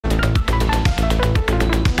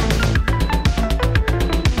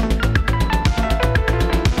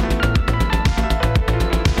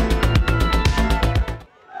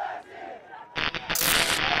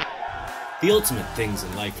The ultimate things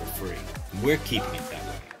in life are free, and we're keeping it that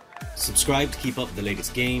way. Subscribe to keep up with the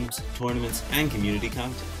latest games, tournaments, and community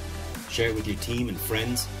content. Share it with your team and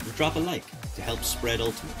friends, and drop a like to help spread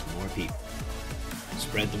Ultimate to more people.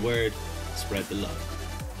 Spread the word, spread the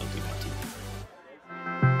love. Ulti.TV.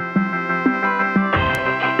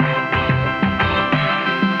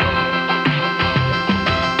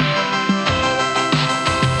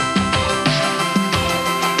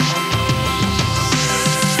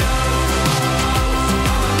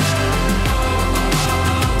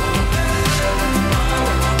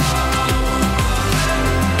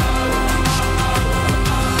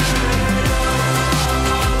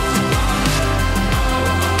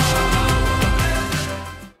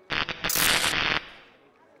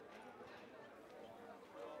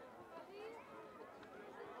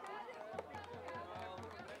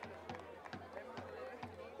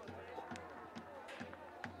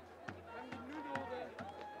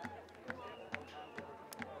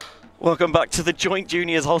 Welcome back to the Joint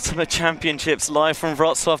Juniors Ultimate Championships live from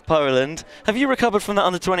Wrocław, Poland. Have you recovered from that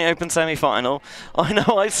Under-20 Open semi-final? I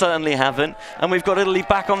know I certainly haven't. And we've got Italy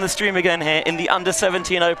back on the stream again here in the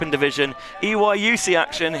Under-17 Open division. EYUC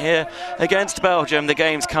action here against Belgium. The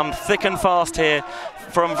games come thick and fast here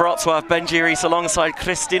from Wrocław. Benjiris alongside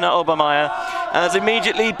Kristina Obermeier. As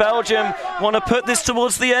immediately Belgium want to put this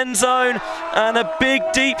towards the end zone. And a big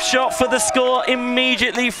deep shot for the score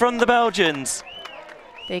immediately from the Belgians.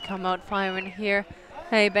 They come out firing here.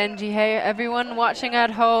 Hey Benji, hey everyone watching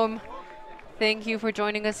at home. Thank you for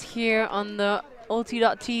joining us here on the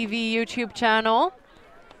ulti.TV YouTube channel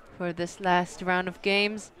for this last round of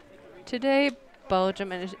games. Today,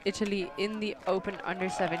 Belgium and Italy in the Open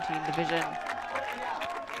Under-17 division.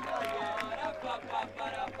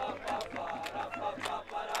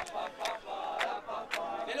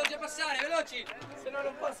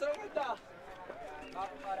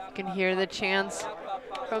 You can hear the chants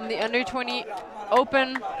from the Under-20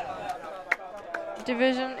 Open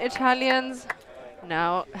division Italians.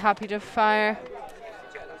 Now happy to fire,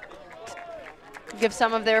 give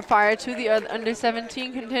some of their fire to the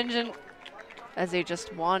Under-17 contingent as they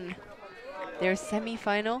just won their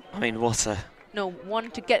semi-final. I mean, what a... No,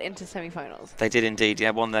 won to get into semi-finals. They did indeed,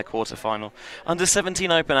 yeah, won their quarter-final. Under-17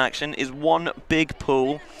 Open action is one big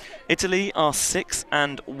pool. Italy are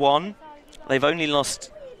 6-1. They've only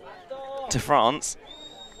lost to France,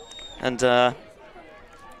 and that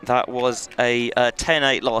was a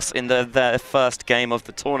 10-8 loss in their first game of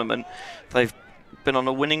the tournament. They've been on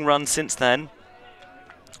a winning run since then.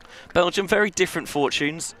 Belgium, very different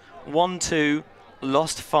fortunes. 1-2,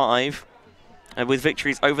 lost 5, with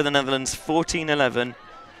victories over the Netherlands 14-11,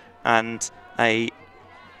 and a...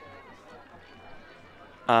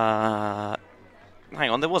 hang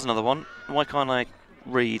on, there was another one. Why can't I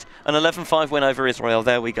read? An 11-5 win over Israel,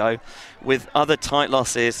 there we go, with other tight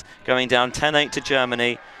losses going down 10-8 to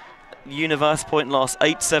Germany, universe point loss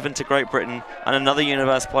 8-7 to Great Britain, and another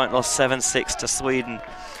universe point loss 7-6 to Sweden.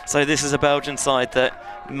 So this is a Belgian side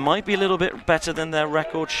that might be a little bit better than their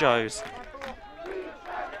record shows.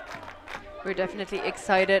 We're definitely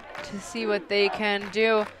excited to see what they can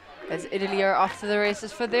do as Italy are off to the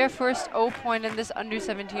races for their first O point in this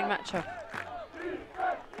Under-17 matchup.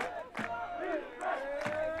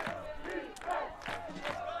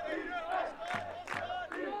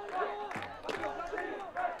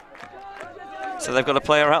 So they've got a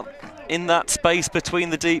player out in that space between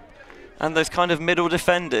the deep and those kind of middle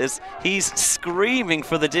defenders. He's screaming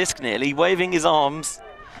for the disc nearly, waving his arms,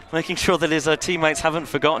 making sure that his teammates haven't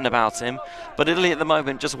forgotten about him. But Italy at the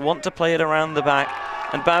moment just want to play it around the back,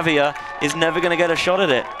 and Bavia is never going to get a shot at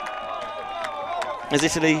it. Is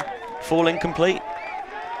Italy falling complete?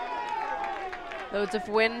 Loads of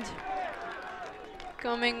wind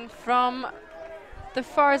coming from the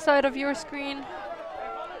far side of your screen.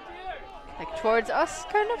 Like towards us,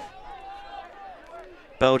 kind of.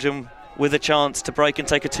 Belgium with a chance to break and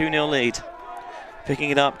take a 2-0 lead. Picking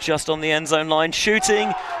it up just on the end zone line.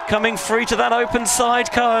 Shooting, coming free to that open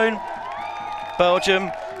side cone. Belgium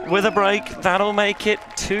with a break. That'll make it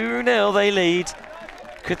 2-0, they lead.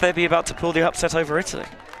 Could they be about to pull the upset over Italy?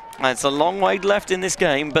 It's a long way left in this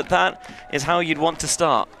game, but that is how you'd want to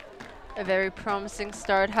start. A very promising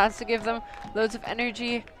start. Has to give them loads of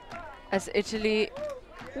energy as Italy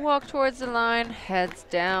walk towards the line, heads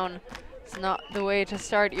down. It's not the way to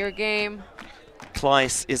start your game.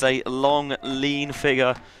 Kleiss is a long, lean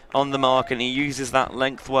figure on the mark, and he uses that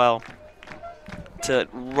length well to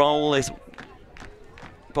roll his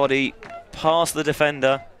body past the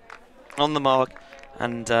defender on the mark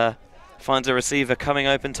and finds a receiver coming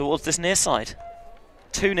open towards this near side.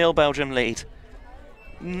 2-0 Belgium lead.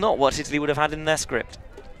 Not what Italy would have had in their script.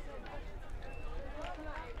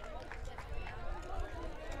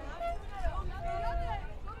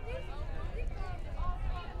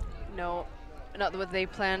 not what they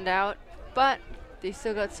planned out, but they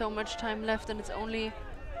still got so much time left, and it's only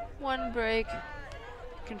one break.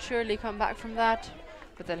 Can surely come back from that,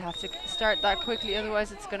 but they'll have to start that quickly,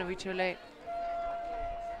 otherwise it's going to be too late.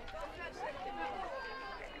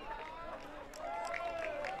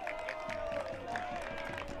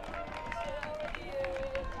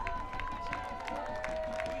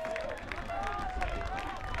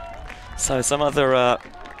 So some other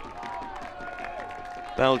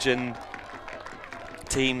Belgian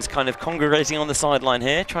teams kind of congregating on the sideline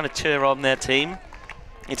here, trying to cheer on their team.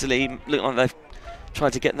 Italy look like they've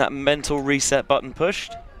tried to get that mental reset button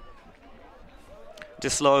pushed.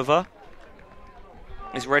 Dislova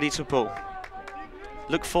is ready to pull.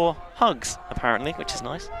 Look for hugs, apparently, which is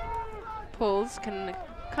nice. Pulls can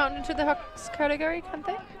count into the hugs category, can't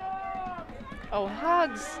they? Oh,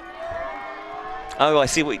 hugs. Oh, I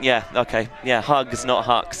see what, yeah, okay. Yeah, hugs, not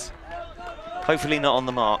hucks. Hopefully not on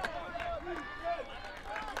the mark.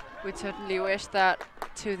 We certainly wish that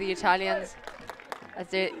to the Italians, as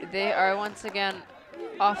they are once again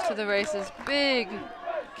off to the races. Big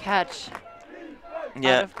catch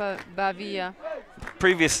out of Bavia.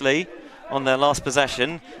 Previously, on their last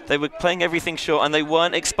possession, they were playing everything short and they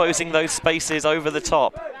weren't exposing those spaces over the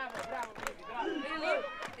top.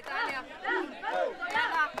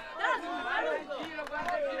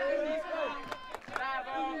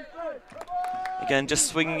 Again, just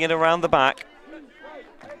swinging it around the back.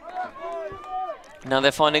 Now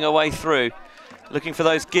they're finding a way through. Looking for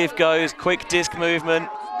those give-goes, quick disc movement.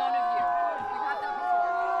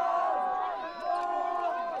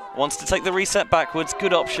 Wants to take the reset backwards,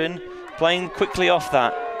 good option. Playing quickly off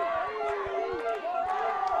that.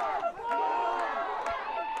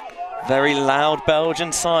 Very loud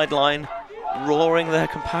Belgian sideline, roaring their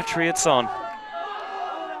compatriots on.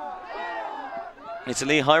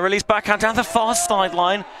 Italy, high release backhand down the far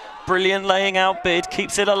sideline. Brilliant laying out bid,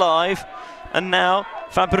 keeps it alive. And now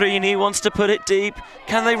Fabrini wants to put it deep.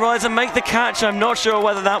 Can they rise and make the catch? I'm not sure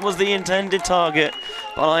whether that was the intended target,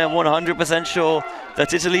 but I am 100% sure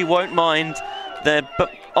that Italy won't mind. They're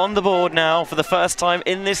on the board now for the first time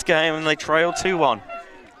in this game, and they trail 2-1.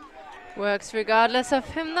 Works regardless of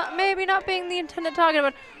him maybe not being the intended target,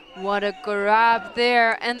 but what a grab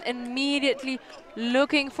there, and immediately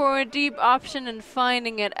looking for a deep option and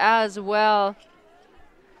finding it as well.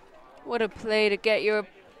 What a play to get your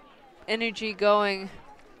energy going.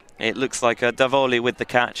 It looks like Davoli with the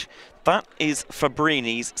catch. That is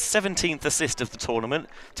Fabrini's 17th assist of the tournament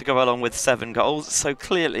to go along with 7 goals. So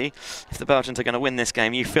clearly, if the Belgians are going to win this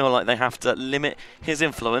game, you feel like they have to limit his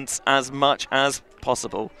influence as much as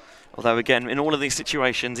possible. Although again, in all of these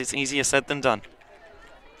situations, it's easier said than done.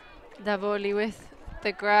 Davoli with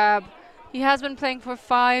the grab. He has been playing for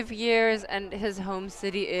 5 years, and his home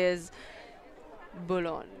city is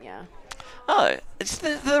Bologna. Oh,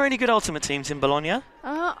 are there any good ultimate teams in Bologna?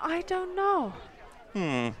 I don't know.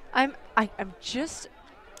 I'm just...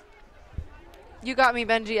 You got me,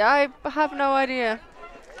 Benji. I have no idea.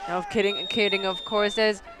 No, kidding, of course.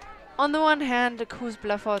 There's, on the one hand, the CUSP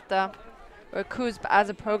La Fotta, or CUSP as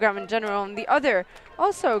a program in general, and the other,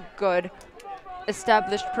 also good,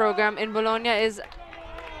 established program in Bologna is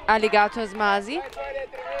Alligator's Masi,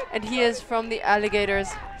 and he is from the Alligators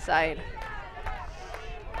side.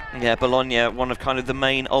 Yeah, Bologna, one of kind of the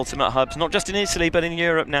main ultimate hubs, not just in Italy, but in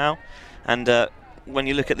Europe now. And when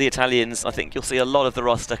you look at the Italians, I think you'll see a lot of the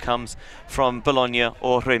roster comes from Bologna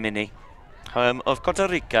or Rimini, home of Costa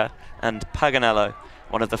Rica and Paganello,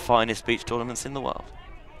 one of the finest beach tournaments in the world.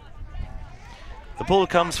 The ball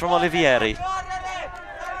comes from Olivieri.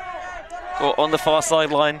 On the far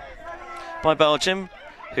sideline by Belgium,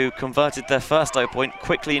 who converted their first 0 point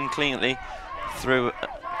quickly and cleanly through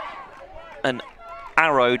an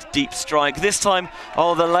arrowed deep strike. This time,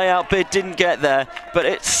 the layout bid didn't get there, but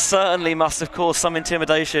it certainly must have caused some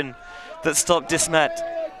intimidation that stopped Dismet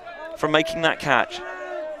from making that catch.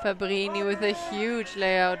 Fabrini with a huge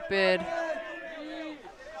layout bid.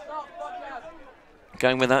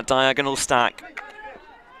 Going with that diagonal stack.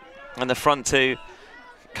 And the front two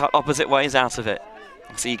cut opposite ways out of it.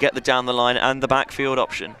 So you get the down the line and the backfield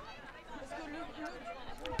option.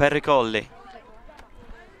 Pericoli.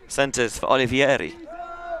 Centres for Olivieri.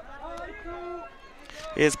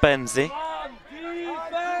 Here's Benzi.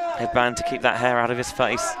 Headband to keep that hair out of his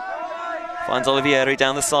face. Finds Olivieri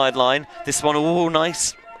down the sideline. This one, oh,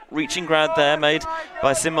 nice reaching grab there made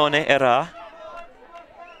by Simone Era.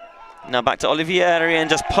 Now back to Olivieri and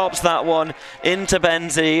just pops that one into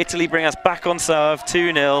Benzi. Italy bring us back on serve,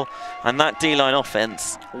 2-0. And that D-line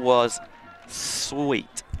offense was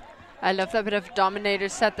sweet. I love that bit of dominator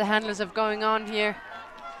set the handlers have going on here.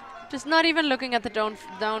 Just not even looking at the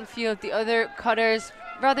downfield, the other cutters,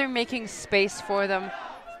 rather making space for them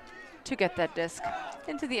to get that disc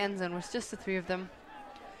into the end zone. With just the 3 of them.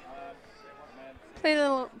 Play a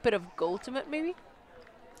little bit of goaltimate, maybe.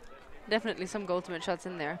 Definitely some goaltimate shots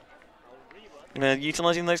in there.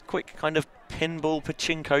 Utilising those quick kind of pinball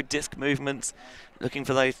pachinko disc movements, looking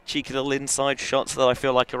for those cheeky little inside shots that I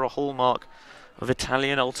feel like are a hallmark of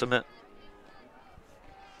Italian ultimate.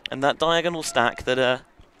 And that diagonal stack that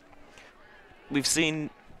we've seen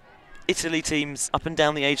Italy teams up and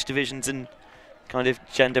down the age divisions and kind of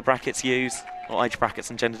gender brackets use, or age brackets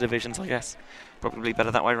and gender divisions, I guess. Probably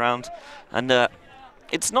better that way around. And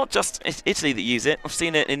it's not just Italy that use it. I've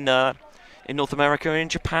seen it in North America and in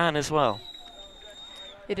Japan as well.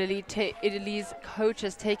 Italy's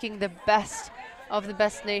coaches taking the best of the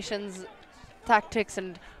best nations' tactics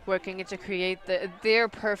and working it to create their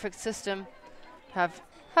perfect system.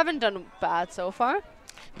 Haven't done bad so far.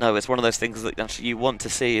 No, it's one of those things that actually you want to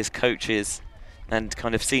see as coaches and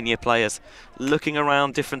kind of senior players looking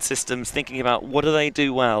around different systems, thinking about what do they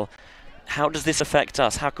do well, how does this affect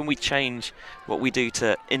us, how can we change what we do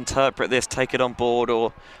to interpret this, take it on board,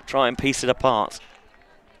 or try and piece it apart.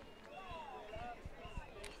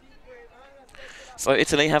 So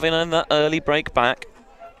Italy having that early break back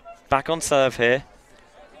on serve here,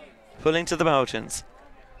 pulling to the Belgians.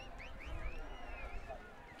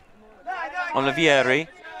 Olivieri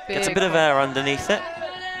gets a bit of air underneath it.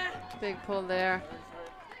 Big pull there.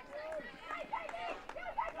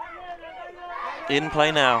 In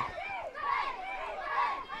play now.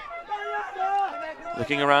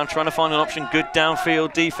 Looking around, trying to find an option. Good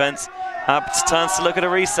downfield defense. Abts turns to look at a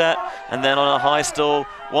reset, and then on a high stall,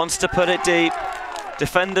 wants to put it deep.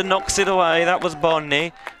 Defender knocks it away. That was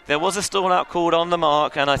Bonni. There was a stall out called on the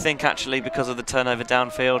mark, and I think actually because of the turnover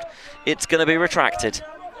downfield, it's going to be retracted.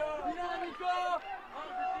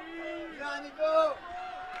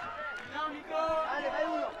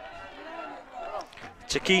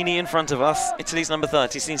 Cecchini in front of us. Italy's number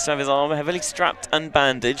 30 seems to have his arm heavily strapped and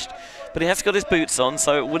bandaged, but he has got his boots on,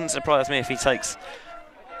 so it wouldn't surprise me if he takes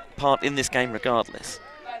part in this game regardless.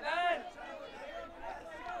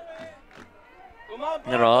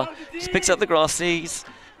 Just picks up the grass, sees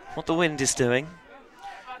what the wind is doing.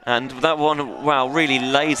 And that one, wow, really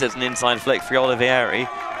lasered an inside flick for Olivieri.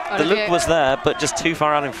 The look was there, but just too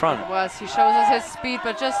far out in front. It was. He shows us his speed,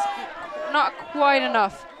 but just not quite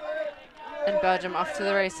enough. And Belgium off to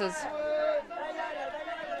the races.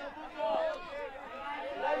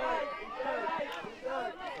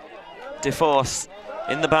 DeForce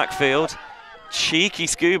in the backfield. Cheeky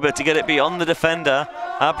scuba to get it beyond the defender.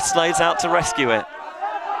 Ab slides out to rescue it.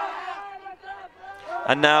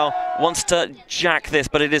 And now wants to jack this,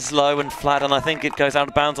 but it is low and flat, and I think it goes out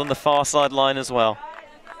of bounds on the far sideline as well.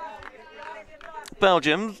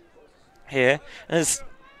 Belgium here, as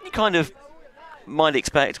you kind of might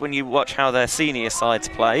expect when you watch how their senior sides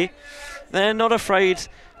play, they're not afraid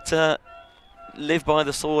to live by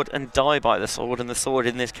the sword and die by the sword, and the sword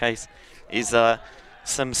in this case is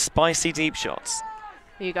some spicy deep shots.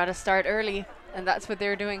 You got to start early, and that's what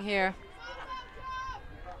they're doing here.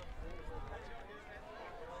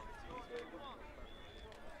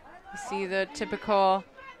 You see the typical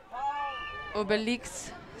Obelix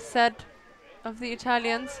set of the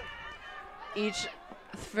Italians, each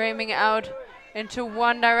framing out into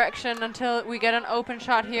one direction until we get an open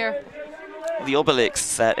shot here. The Obelix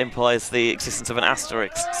set implies the existence of an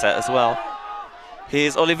asterisk set as well.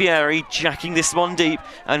 Here's Olivieri jacking this one deep,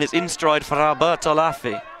 and it's in stride for Alberto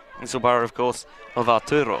Laffi. And Subaru, of course, of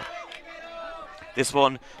Arturo. This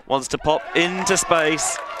one wants to pop into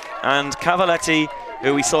space, and Cavaletti,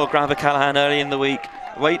 who we saw grab a Callahan early in the week,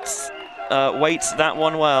 waits that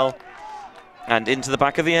one well. And into the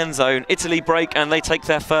back of the end zone. Italy break, and they take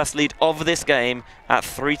their first lead of this game at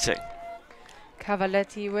 3-2.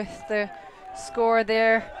 Cavaletti with the score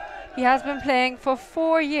there. He has been playing for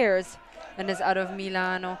 4 years and is out of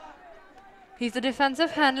Milano. He's a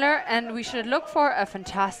defensive handler, and we should look for a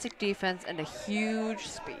fantastic defense and a huge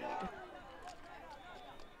speed.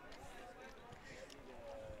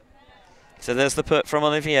 So there's the put from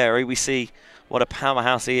Olivieri. We see what a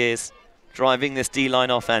powerhouse he is, driving this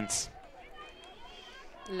D-line offense.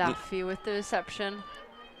 Laffi with the reception.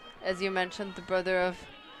 As you mentioned, the brother of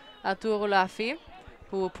Arturo Laffi,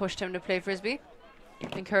 who pushed him to play Frisbee.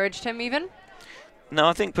 Encouraged him even. No,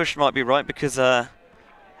 I think push might be right, because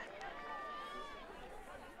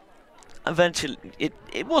eventually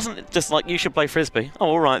it wasn't just like you should play Frisbee.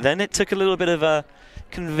 Oh, all right then. It took a little bit of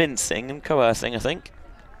convincing and coercing, I think.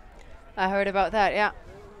 I heard about that, yeah.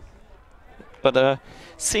 But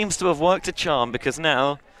seems to have worked a charm, because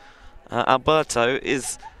now Alberto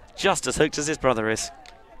is just as hooked as his brother is.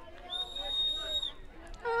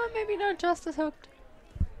 Maybe not just as hooked.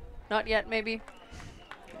 Not yet, maybe.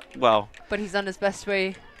 Well, but he's on his best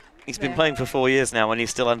way. He's been playing for 4 years now, and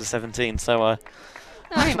he's still under 17. So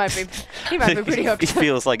he might be. He might be pretty hooked. He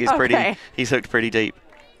feels like he's okay. He's hooked pretty deep.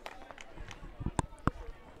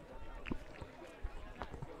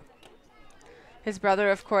 His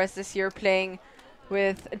brother, of course, this year playing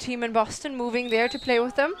with a team in Boston, moving there to play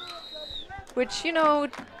with them, which, you know,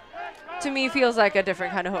 to me feels like a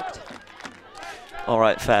different kind of hooked. All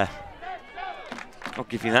right, fair. I'll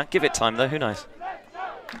give you that. Give it time, though. Who knows?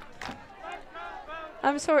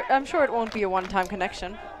 I'm sure it won't be a one-time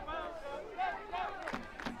connection.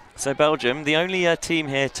 So Belgium, the only team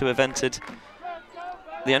here to have entered,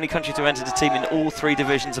 the only country to have entered a team in all 3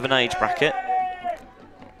 divisions of an age bracket.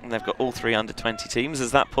 And they've got all 3 under-20 teams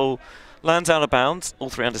as that pool lands out of bounds. All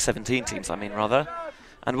 3 under-17 teams, I mean, rather.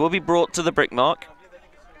 And will be brought to the brick mark.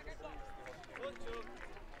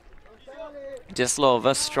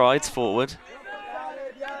 Dislova strides forward.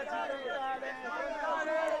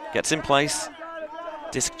 Gets in place.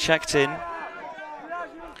 Disc checked in.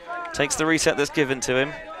 Takes the reset that's given to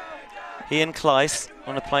him. He and Kleiss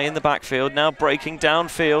want to play in the backfield. Now breaking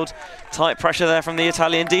downfield. Tight pressure there from the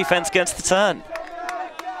Italian defense against the turn.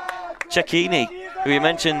 Cecchini, who we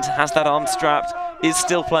mentioned has that arm strapped, is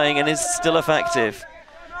still playing and is still effective.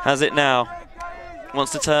 Has it now.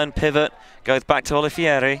 Wants to turn, pivot, goes back to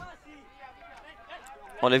Olivieri.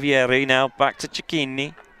 Olivieri now back to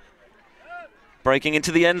Cecchini. Breaking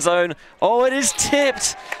into the end zone. Oh, it is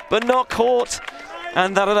tipped, but not caught.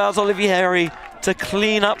 And that allows Olivieri to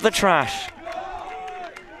clean up the trash.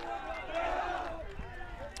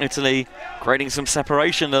 Italy creating some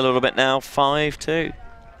separation a little bit now, 5-2.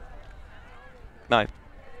 No,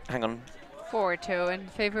 hang on. 4-2 in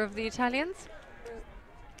favor of the Italians.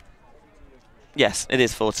 Yes, it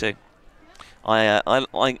is 4-2.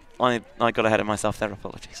 I got ahead of myself there,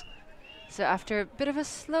 apologies. So after a bit of a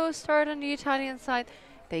slow start on the Italian side,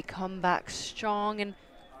 they come back strong, and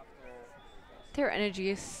their energy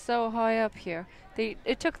is so high up here.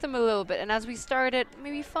 It took them a little bit, and as we started,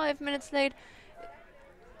 maybe 5 minutes late,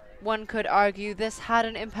 one could argue this had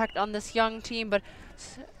an impact on this young team, but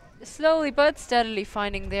slowly but steadily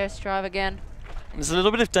finding their stride again. There's a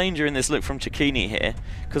little bit of danger in this look from Cecchini here,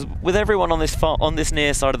 because with everyone on this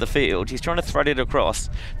near side of the field, he's trying to thread it across.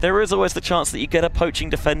 There is always the chance that you get a poaching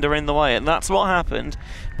defender in the way, and that's what happened.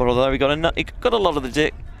 But although he got a lot of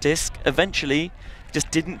the disc, eventually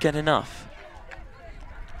just didn't get enough.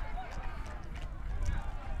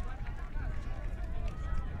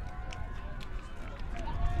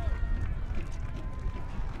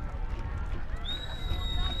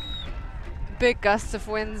 Big gusts of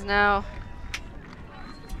winds now.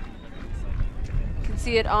 You can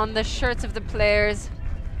see it on the shirts of the players.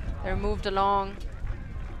 They're moved along.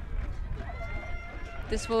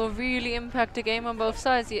 This will really impact the game on both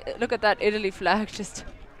sides. Look at that Italy flag, just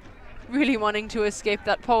really wanting to escape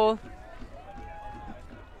that pole.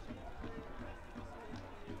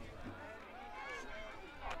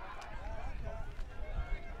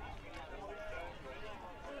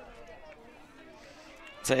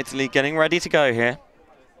 So Italy getting ready to go here.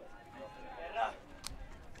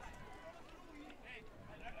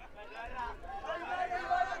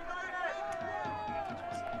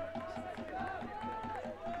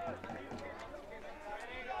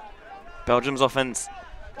 Belgium's offense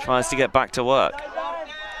tries to get back to work.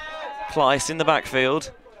 Kleiss in the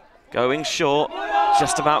backfield, going short,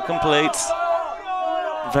 just about completes.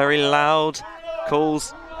 Very loud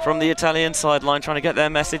calls from the Italian sideline, trying to get their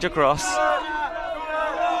message across.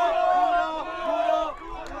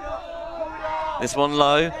 This one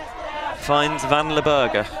low, finds Van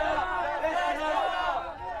Leberger.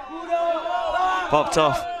 Popped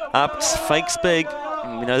off, Abts fakes big.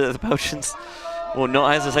 And we know that the Belgians will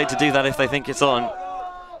not hesitate to do that if they think it's on.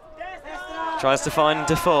 Tries to find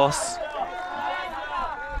DeForce.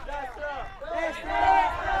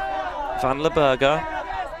 Van Leberger.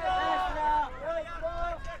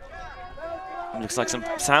 Looks like some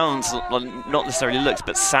sounds, well, not necessarily looks,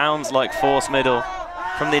 but sounds like force middle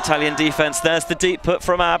from the Italian defense. There's the deep put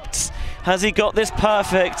from Abts. Has he got this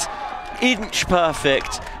perfect? Inch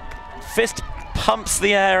perfect. Fist pumps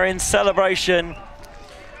the air in celebration.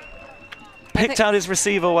 Picked out his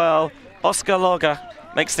receiver well. Oscar Logger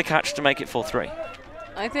makes the catch to make it 4-3.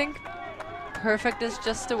 I think perfect is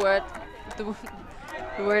just the word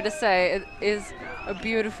to say. It is a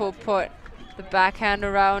beautiful put. The backhand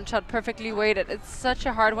around shot perfectly weighted. It's such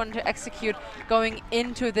a hard one to execute going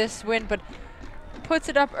into this wind, but puts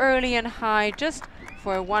it up early and high just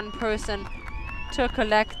for one person to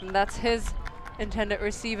collect, and that's his intended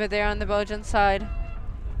receiver there on the Belgian side.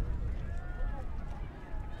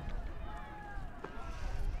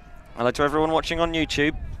 Hello to everyone watching on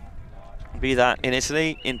YouTube, be that in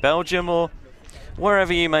Italy, in Belgium, or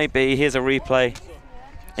wherever you may be. Here's a replay.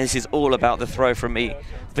 This is all about the throw from me.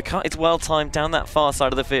 The cut is well timed down that far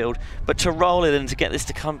side of the field, but to roll it and to get this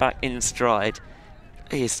to come back in stride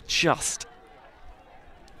is just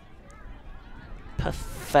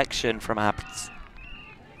perfection from Abs.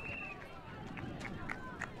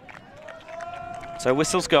 So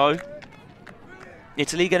whistles go.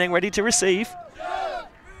 Italy getting ready to receive.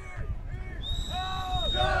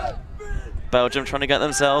 Belgium trying to get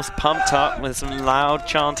themselves pumped up with some loud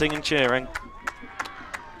chanting and cheering.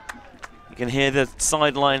 You can hear the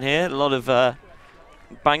sideline here, a lot of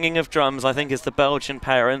banging of drums. I think it's the Belgian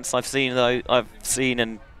parents. I've seen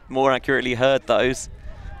and more accurately heard those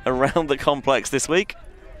around the complex this week.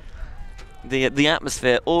 The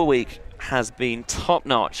atmosphere all week has been top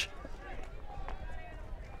notch.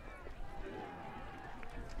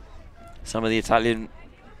 Some of the Italian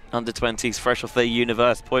under-20s fresh off their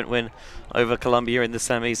Universe point win over Colombia in the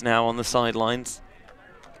semis, now on the sidelines.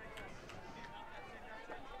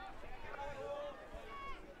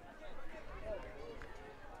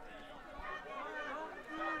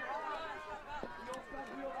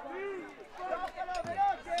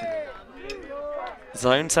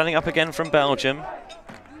 Zone setting up again from Belgium.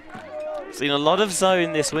 Seen a lot of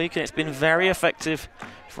zone this week and it's been very effective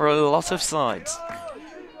for a lot of sides.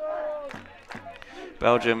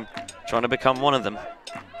 Belgium trying to become one of them.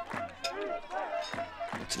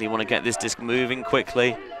 Italy want to get this disc moving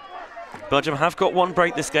quickly. Belgium have got one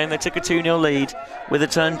break this game. They took a 2-0 lead with a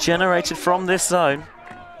turn generated from this zone.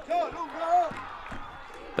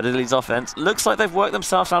 But Italy's offense looks like they've worked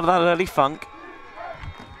themselves out of that early funk.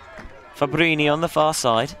 Fabrini on the far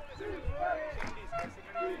side.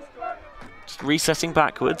 Just resetting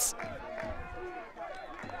backwards.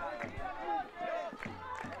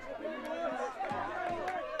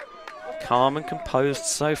 Calm and composed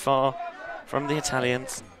so far from the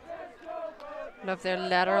Italians. Love their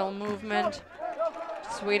lateral movement.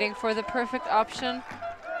 Just waiting for the perfect option.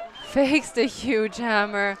 Fakes the huge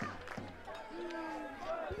hammer.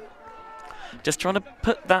 Just trying to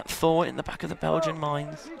put that thought in the back of the Belgian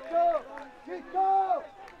minds.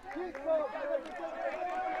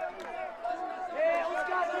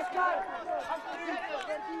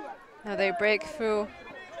 Now they break through.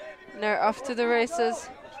 And they're off to the races.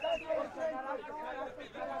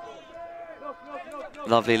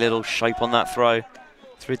 Lovely little shape on that throw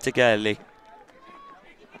through to Gelli.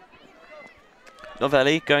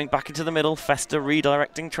 Novelli going back into the middle. Festa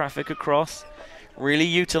redirecting traffic across. Really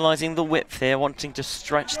utilising the width here, wanting to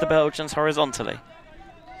stretch the Belgians horizontally.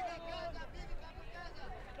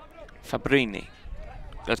 Fabrini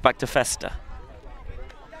goes back to Festa.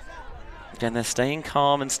 Again, they're staying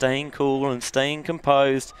calm and staying cool and staying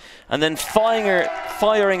composed, and then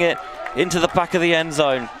firing it into the back of the end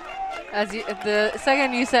zone. As the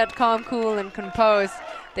second you said calm, cool, and composed,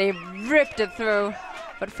 they ripped it through,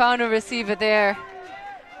 but found a receiver there,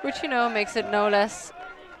 which, you know, makes it no less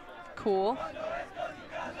cool,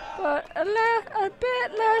 but a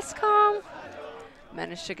bit less calm.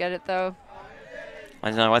 Managed to get it though. I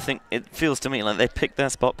don't know, I think it feels to me like they picked their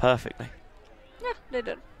spot perfectly. Yeah, they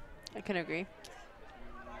did. I can agree.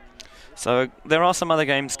 So there are some other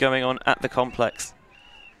games going on at the complex.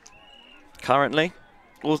 Currently,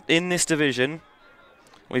 in this division,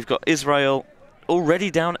 we've got Israel already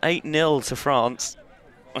down 8-0 to France.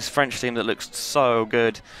 This French team that looks so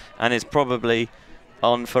good and is probably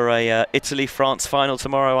on for a Italy-France final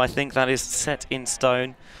tomorrow. I think that is set in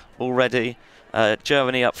stone already.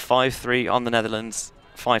 Germany up 5-3 on the Netherlands.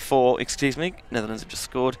 5-4, excuse me. Netherlands have just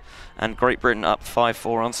scored. And Great Britain up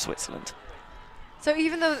 5-4 on Switzerland. So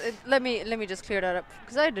even though, let me just clear that up,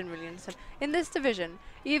 because I didn't really understand. In this division,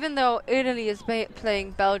 even though Italy is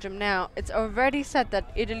playing Belgium now, it's already said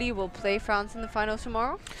that Italy will play France in the final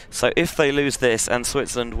tomorrow? So if they lose this and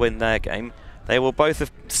Switzerland win their game, they will both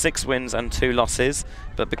have 6 wins and 2 losses.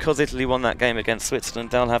 But because Italy won that game against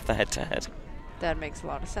Switzerland, they'll have the head-to-head. That makes a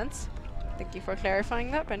lot of sense. Thank you for clarifying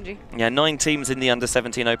that, Benji. Yeah, 9 teams in the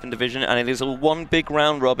Under-17 Open Division, and it is all one big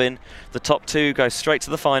round robin. The top 2 go straight to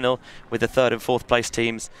the final, with the 3rd and 4th place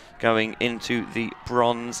teams going into the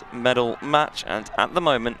bronze medal match. And at the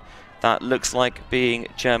moment, that looks like being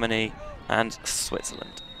Germany and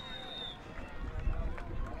Switzerland.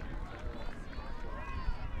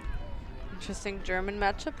 Interesting German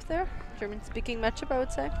matchup there. German-speaking matchup, I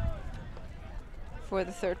would say, for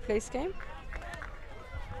the 3rd place game.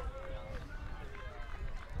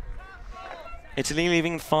 Italy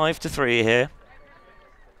leaving 5-3 here.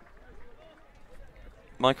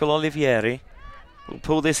 Michael Olivieri will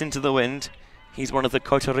pull this into the wind. He's one of the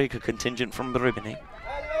Costa Rica contingent from Rimini.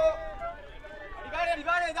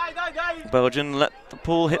 Belgian let the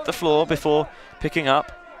ball hit the floor before picking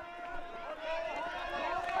up.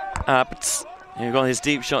 Abts, who got his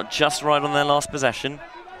deep shot just right on their last possession.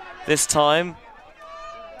 This time,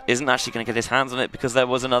 isn't actually going to get his hands on it because there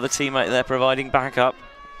was another teammate there providing backup.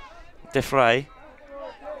 Defray.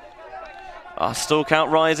 Stall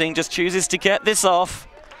count rising, just chooses to get this off.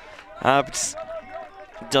 Abts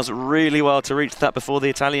does really well to reach that before the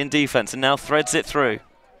Italian defense and now threads it through.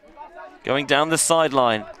 Going down the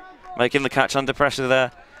sideline, making the catch under pressure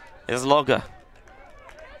there is Logger.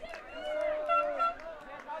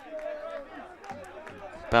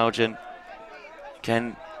 Belgian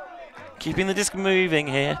again keeping the disc moving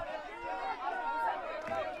here.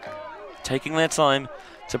 Taking their time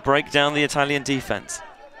to break down the Italian defense.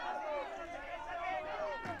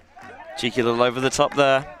 Cheeky little over the top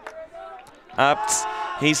there. Abts,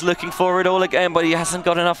 he's looking for it all again, but he hasn't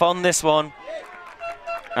got enough on this one.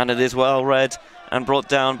 And it is well read and brought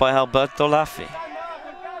down by Alberto Laffi.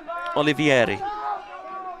 Olivieri.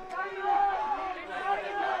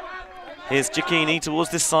 Here's Giacchini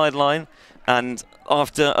towards this sideline, and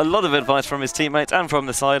after a lot of advice from his teammates and from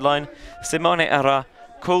the sideline, Simone Erra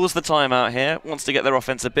calls the timeout here, wants to get their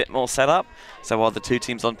offense a bit more set up. So while the two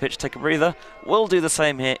teams on pitch take a breather, we'll do the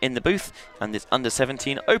same here in the booth, and this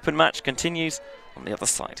under-17 open match continues on the other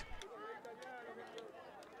side.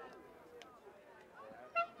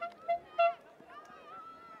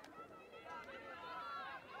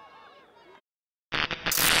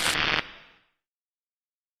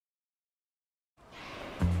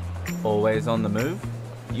 Always on the move?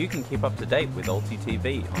 You can keep up to date with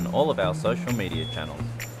ulti.TV on all of our social media channels.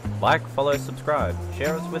 Like, follow, subscribe,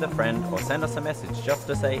 share us with a friend, or send us a message just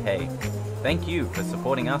to say hey. Thank you for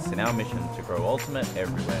supporting us in our mission to grow Ultimate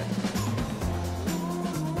everywhere.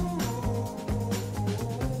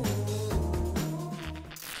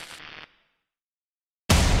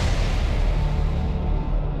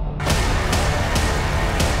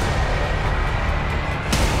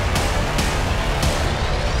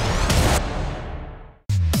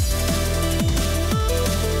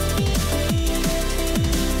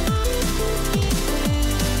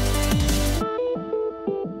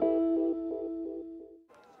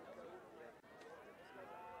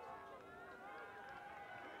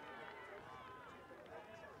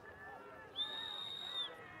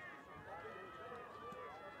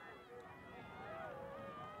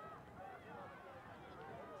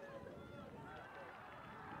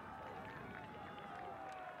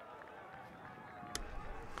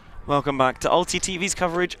 Welcome back to ulti.TV's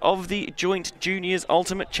coverage of the Joint Juniors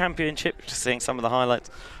Ultimate Championship. Just seeing some of the highlights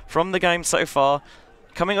from the game so far.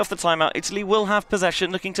 Coming off the timeout, Italy will have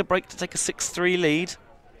possession, looking to break to take a 6-3 lead.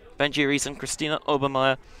 Benji Rees and Christina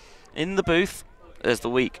Obermeier in the booth as the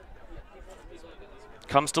week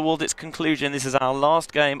comes towards its conclusion. This is our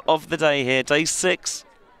last game of the day here, day 6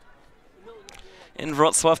 in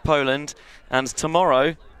Wrocław, Poland. And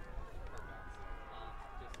tomorrow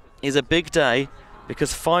is a big day,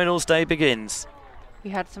 because finals day begins.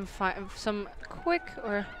 We had some quick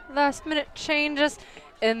or last-minute changes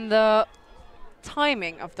in the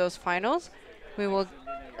timing of those finals. We will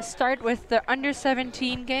start with the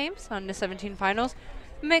under-17 games, under-17 finals.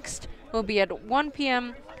 Mixed will be at 1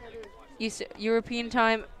 p.m. European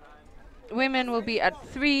time. Women will be at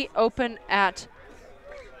 3, open at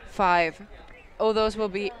 5. All those will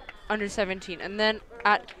be under-17. And then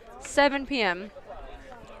at 7 p.m.,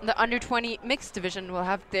 the under-20 mixed division will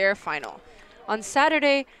have their final. On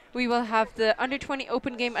Saturday, we will have the under-20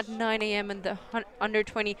 open game at 9 a.m. and the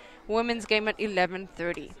under-20 women's game at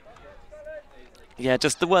 11:30. Yeah,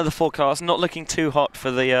 just the weather forecast not looking too hot for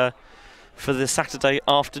the Saturday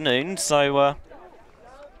afternoon. So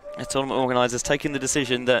the tournament organisers taking the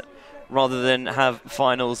decision that rather than have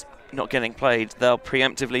finals not getting played, they'll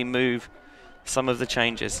preemptively move some of the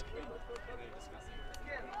changes.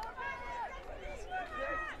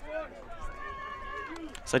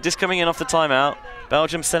 So just coming in off the timeout,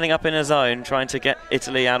 Belgium setting up in a zone, trying to get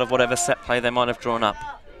Italy out of whatever set play they might have drawn up.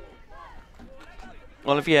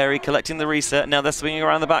 Olivieri collecting the reset, now they're swinging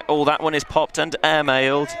around the back. Oh, that one is popped and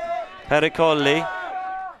air-mailed. Pericoli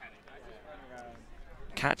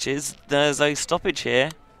catches, there's a stoppage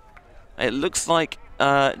here. It looks like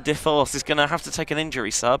De Force is going to have to take an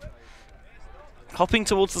injury sub. Hopping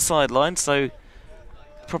towards the sideline, so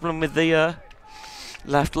problem with the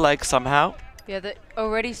left leg somehow. Yeah, they're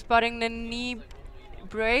already spotting the knee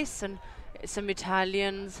brace, and some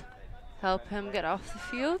Italians help him get off the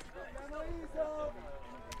field.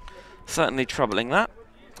 Certainly troubling that.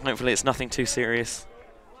 Hopefully it's nothing too serious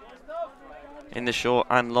in the short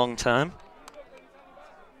and long term.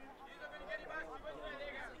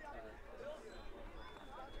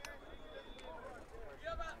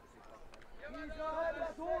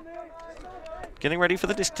 Getting ready for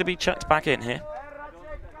the disc to be checked back in here.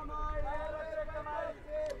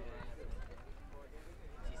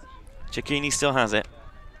 Cecchini still has it.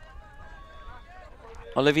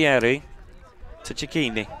 Olivieri to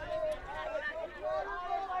Cecchini.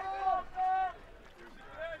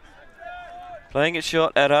 Playing it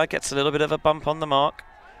short, Erra gets a little bit of a bump on the mark.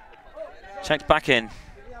 Checked back in.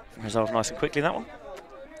 Resolved nice and quickly, that one.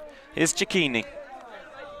 Here's Cecchini.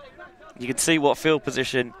 You can see what field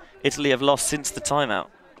position Italy have lost since the timeout.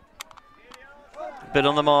 A bit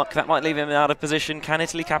on the mark, that might leave him out of position. Can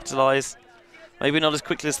Italy capitalise? Maybe not as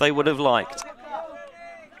quickly as they would have liked.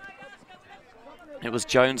 It was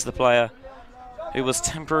Jones, the player, who was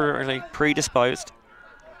temporarily predisposed.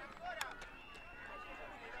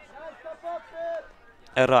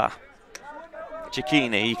 Erra.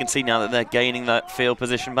 Cecchini, you can see now that they're gaining that field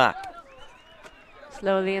position back.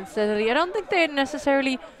 Slowly and steadily. I don't think they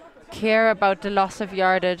necessarily care about the loss of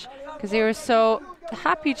yardage, because they were so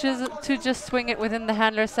happy to just swing it within the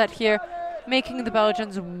handler set here, making the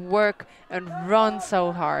Belgians work and run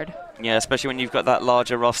so hard. Yeah, especially when you've got that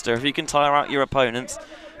larger roster. If you can tire out your opponents,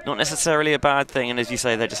 not necessarily a bad thing. And as you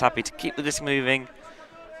say, they're just happy to keep the disc moving,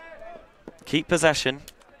 keep possession.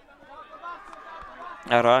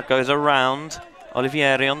 Erra goes around.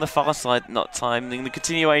 Olivieri on the far side, not timing the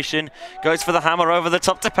continuation. Goes for the hammer over the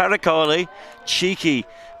top to Pericoli. Cheeky,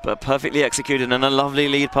 but perfectly executed, and a lovely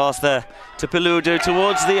lead pass there to Peludo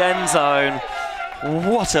towards the end zone.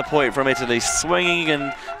 What a point from Italy, swinging,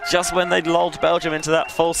 and just when they'd lulled Belgium into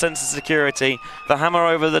that false sense of security, the hammer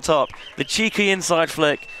over the top, the cheeky inside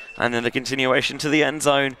flick, and then the continuation to the end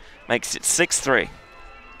zone makes it 6-3.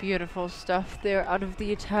 Beautiful stuff there out of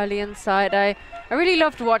the Italian side. I really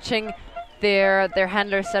loved watching their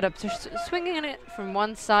handler setup, swinging it from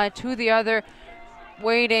one side to the other,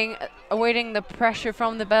 awaiting the pressure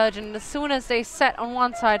from the Belgian. As soon as they set on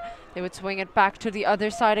one side, they would swing it back to the other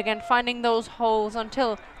side again, finding those holes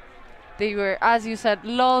until they were, as you said,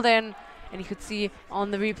 lulled in. And you could see on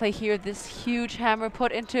the replay here this huge hammer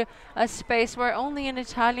put into a space where only an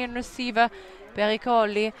Italian receiver,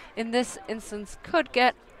 Pericoli, in this instance could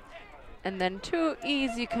get. And then two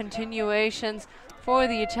easy continuations for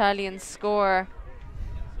the Italian score,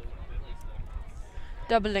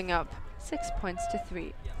 doubling up 6 points to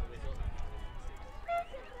 3.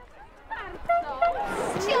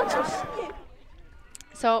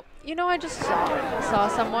 So, you know, I just saw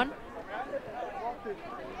someone,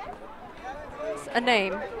 a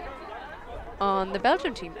name on the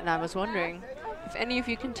Belgium team, and I was wondering if any of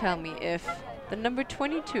you can tell me if the number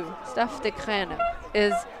 22, Staf de Krene,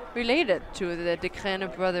 is related to the de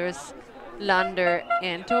Krene brothers, Lander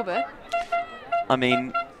and Tobe. I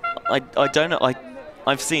mean, I don't know.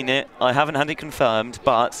 I've seen it. I haven't had it confirmed,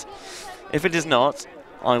 but if it is not,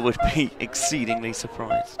 I would be exceedingly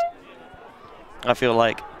surprised. I feel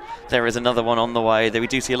like there is another one on the way. We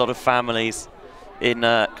do see a lot of families in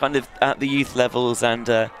kind of at the youth levels,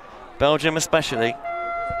 and Belgium especially.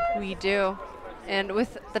 We do. And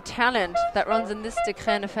with the talent that runs in this de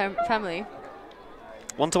Krene family.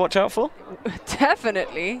 One to watch out for?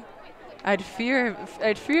 Definitely. I'd fear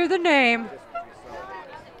the name.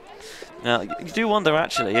 Now, you do wonder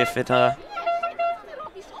actually if it's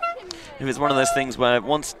one of those things where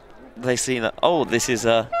once they see that, oh, this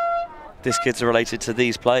kid's related to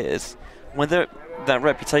these players, whether that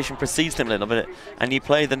reputation precedes them a little bit, and you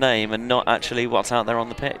play the name and not actually what's out there on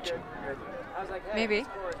the pitch. Maybe.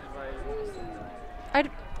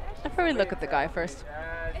 I'd probably look at the guy first,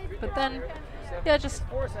 but then, yeah, just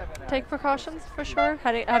take precautions for sure,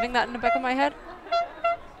 having that in the back of my head.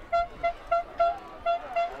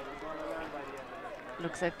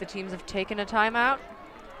 Looks like the teams have taken a timeout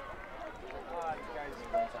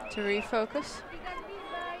to refocus.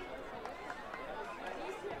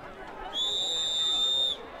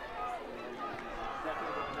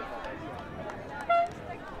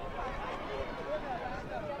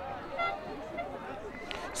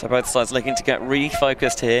 So both sides looking to get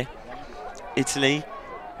refocused here. Italy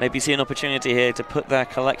maybe see an opportunity here to put their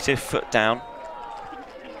collective foot down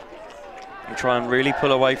and try and really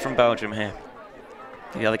pull away from Belgium here.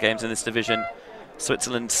 The other games in this division,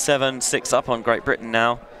 Switzerland 7-6 up on Great Britain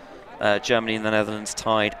now. Germany and the Netherlands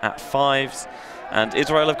tied at 5s. And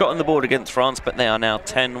Israel have gotten the board against France, but they are now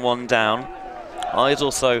 10-1 down. Eyes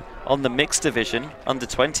also on the mixed division, under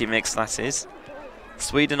 20 mixed that is.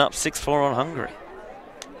 Sweden up 6-4 on Hungary.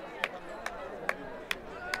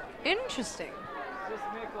 Interesting.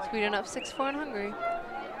 Sweden up 6-4 in Hungary.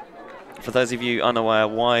 for those of you unaware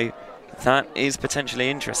why that is potentially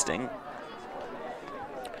interesting,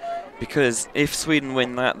 because if Sweden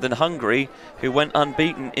win that, then Hungary, who went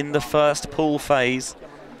unbeaten in the first pool phase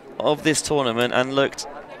of this tournament and looked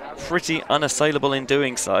pretty unassailable in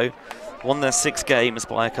doing so, won their 6 games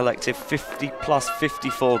by a collective 50 plus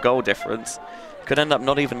 54 goal difference, could end up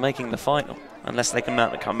not even making the final unless they can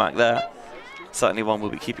mount a comeback there. Certainly one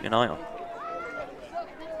we'll be keeping an eye on.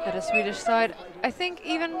 At the Swedish side, I think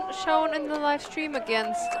even shown in the live stream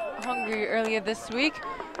against Hungary earlier this week,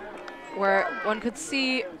 where one could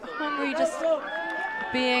see Hungary just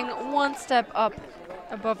being one step up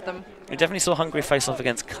above them. We definitely saw Hungary face off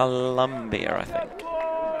against Colombia, I think.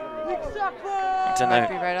 I don't know. Might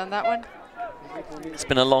be right on that one. It's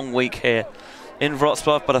been a long week here in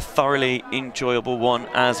Wrocław, but a thoroughly enjoyable one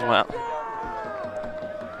as well.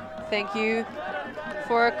 Thank you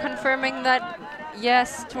for confirming that,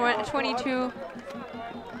 yes, 22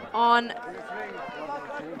 on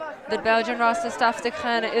the Belgian roster. Staff de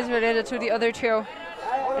Crane is related to the other 2,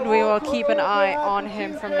 and we will keep an eye on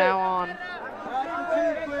him from now on.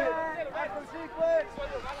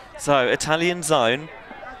 So, Italian zone,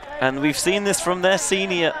 and we've seen this from their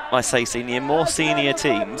senior, I say senior, more senior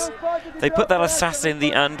teams. They put that assassin,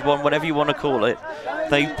 the and one, whatever you want to call it.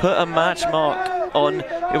 They put a match mark on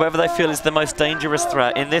whoever they feel is the most dangerous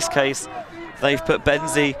threat. In this case, they've put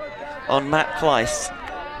Benzi on Matt Kleiss.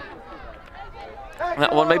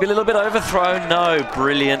 That one maybe a little bit overthrown. No,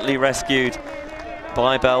 brilliantly rescued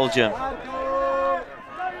by Belgium.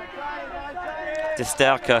 De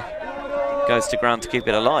Sterke goes to ground to keep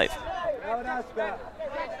it alive.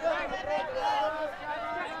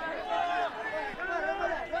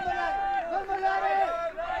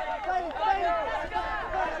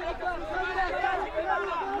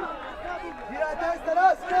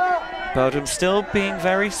 Belgium still being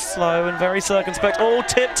very slow and very circumspect. All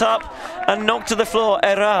tipped up and knocked to the floor.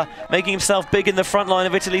 Erra making himself big in the front line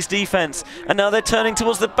of Italy's defence. And now they're turning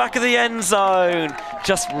towards the back of the end zone.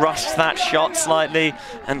 Just rushed that shot slightly,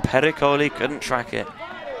 and Pericoli couldn't track it.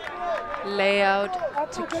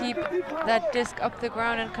 Layout to keep that disc up the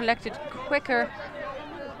ground and collect it quicker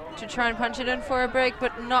to try and punch it in for a break,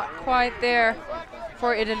 but not quite there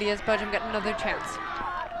for Italy as Belgium get another chance.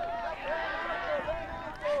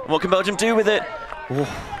 What can Belgium do with it? Ooh,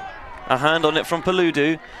 a hand on it from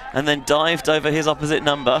Paludu, and then dived over his opposite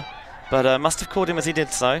number, but must have caught him as he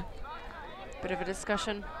did so. Bit of a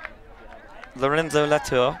discussion. Lorenzo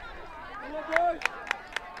Latour.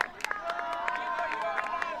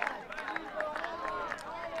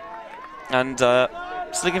 And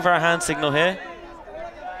just looking for a hand signal here.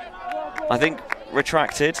 I think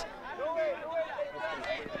retracted.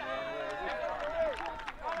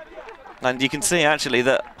 And you can see actually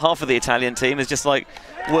that half of the Italian team is just like,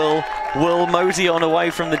 we'll mosey on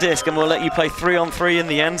away from the disc and we'll let you play 3-on-3 in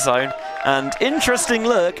the end zone. And interesting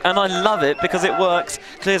look, and I love it because it works,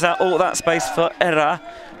 clears out all that space for Erra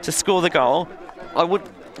to score the goal.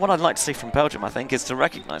 What I'd like to see from Belgium, I think, is to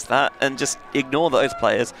recognise that and just ignore those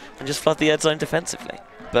players and just flood the end zone defensively.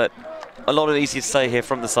 But a lot of easy to say here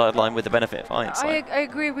from the sideline with the benefit of hindsight. I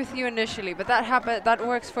agree with you initially, but that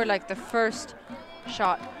works for like the first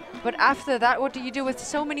shot. But after that, what do you do with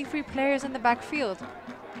so many free players in the backfield?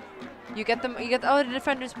 You get all the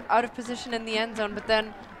defenders out of position in the end zone, but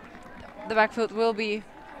then the backfield will be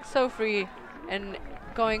so free and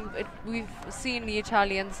going. We've seen the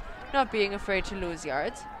Italians not being afraid to lose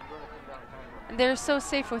yards, and they're so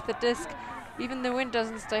safe with the disc. Even the wind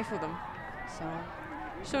doesn't stifle them. So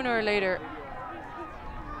sooner or later,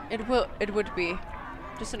 it would be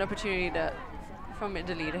just an opportunity from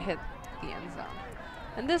Italy to hit the end zone.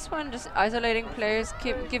 And this one, just isolating players,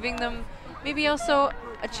 giving them maybe also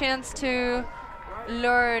a chance to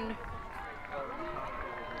learn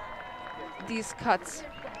these cuts.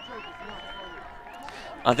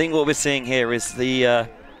 I think what we're seeing here is the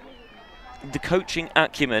coaching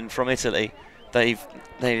acumen from Italy. They've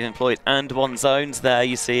employed and-one zones there.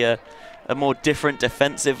 You see a more different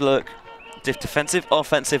defensive look,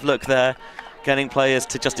 offensive look there, getting players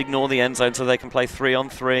to just ignore the end zone so they can play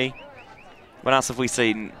 3-on-3. What else have we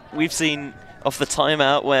seen? We've seen off the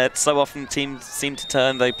timeout where so often teams seem to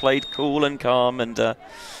turn. They played cool and calm, and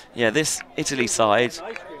yeah, this Italy side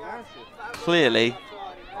clearly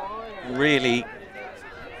really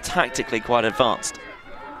tactically quite advanced.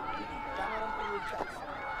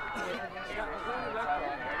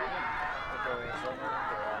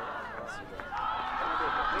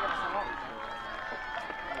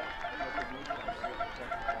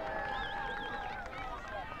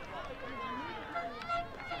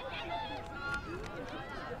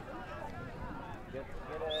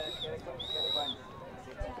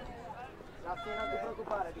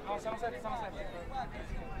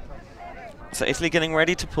 So Italy getting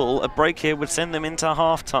ready to pull. A break here would send them into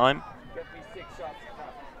half-time.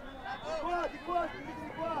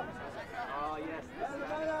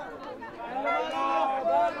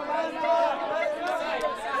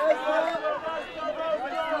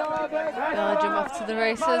 Belgium off to the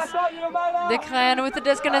races. De Crane with the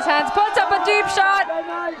disc in his hands, puts up a deep shot.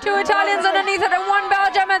 2 Italians underneath it and 1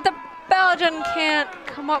 Belgium, and the Belgian can't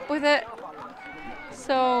come up with it.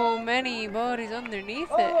 So many bodies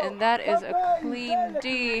underneath it, and that is a clean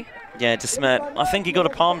D. Yeah, De Smet, I think he got a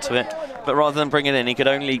palm to it, but rather than bring it in, he could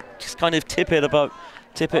only just kind of tip it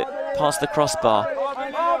past the crossbar.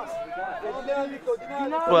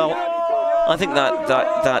 Well, I think that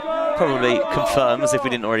probably confirms, if we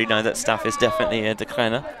didn't already know, that Staff is definitely a De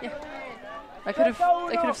Crane. Yeah. I could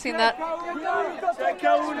have seen that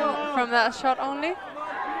from that shot only.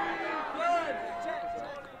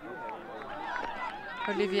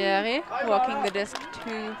 Olivieri walking the disc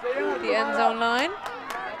to the end zone line.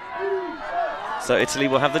 So Italy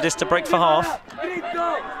will have the disc to break for half.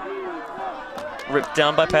 Ripped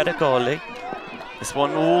down by Pericoli. This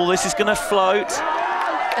one, this is going to float.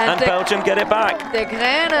 And Belgium get it back. De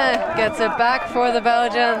Crane gets it back for the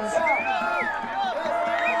Belgians.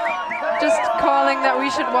 Just calling that we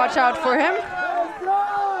should watch out for him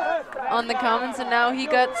on the comments, and now he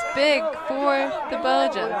gets big for the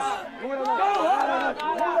Belgians.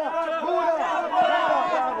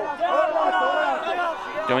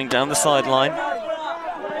 Going down the sideline.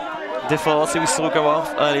 DeForce, who we saw go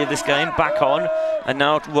off earlier this game, back on, and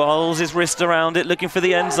now rolls his wrist around it, looking for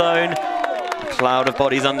the end zone. A cloud of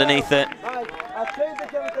bodies underneath it.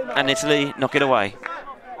 And Italy knock it away.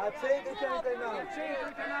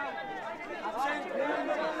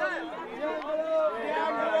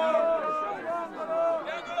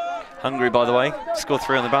 Hungary, by the way, scored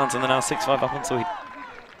 3 on the bounce and they're now 6-5 up on Sweden.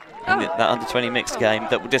 In that under-20 mixed game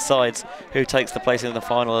that decides who takes the place in the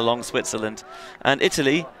final along Switzerland. And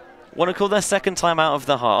Italy want to call their second time out of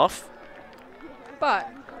the half.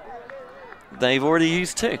 But they've already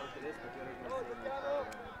used 2.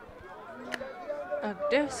 A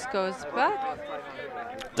disc goes back.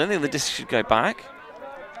 Don't think the disc should go back.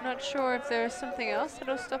 Not sure if there's something else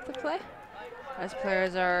that'll stop the play, as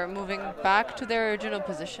players are moving back to their original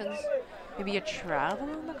positions. Maybe a travel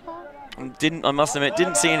on the call? I must admit,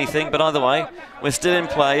 didn't see anything, but either way, we're still in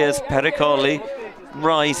play as Pericoli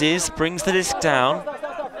rises, brings the disc down.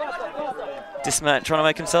 De Smet trying to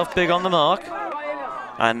make himself big on the mark.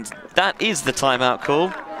 And that is the timeout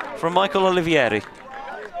call from Michael Olivieri.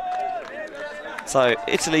 So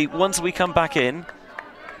Italy, once we come back in,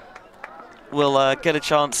 we'll get a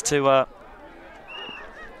chance to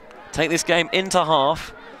take this game into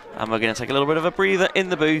half, and we're going to take a little bit of a breather in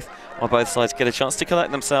the booth while both sides get a chance to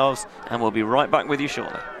collect themselves, and we'll be right back with you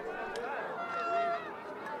shortly.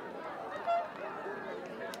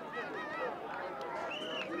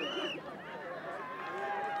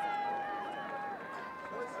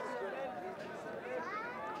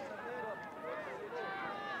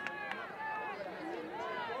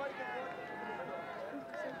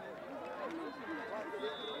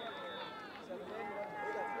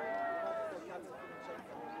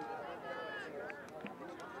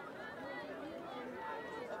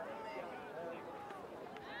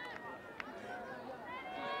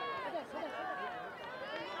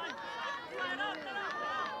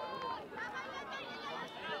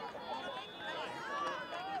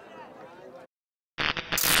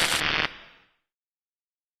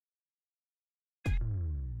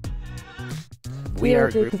 We are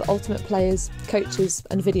a group of ultimate players, coaches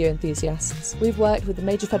and video enthusiasts. We've worked with the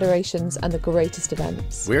major federations and the greatest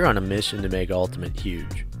events. We're on a mission to make Ultimate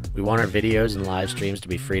huge. We want our videos and live streams to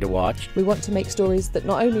be free to watch. We want to make stories that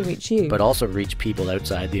not only reach you, but also reach people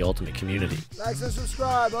outside the Ultimate community. Like and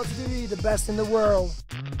subscribe, Ulti.TV, the best in the world.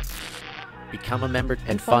 Become a member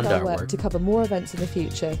and fund our work to cover more events in the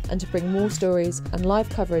future and to bring more stories and live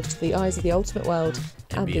coverage to the eyes of the Ultimate world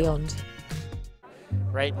and beyond.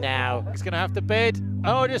 Right now, he's going to have to bid.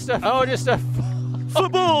 Oh, just a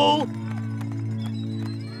football!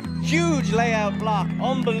 Huge layout block.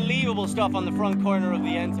 Unbelievable stuff on the front corner of the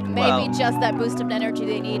end zone. Maybe just that boost of energy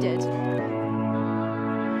they needed. Huge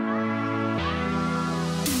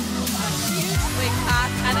swing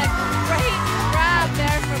pass and a great grab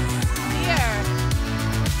there from Spear.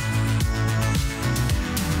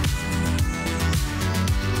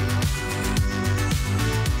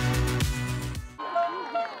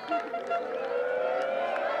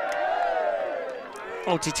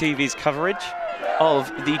 Ulti.TV's coverage of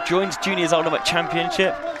the Joint Juniors Ultimate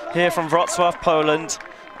Championship here from Wrocław, Poland.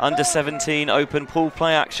 Under 17 open pool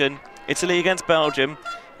play action. Italy against Belgium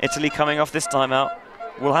Italy coming off this timeout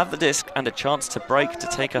will have the disc and a chance to break to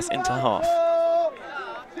take us into half.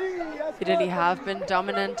 Italy have been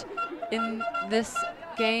dominant in this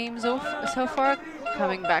game so far,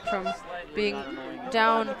 coming back from being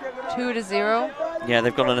down 2-0. Yeah,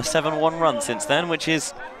 they've gone on a 7-1 run since then, which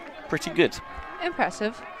is pretty good.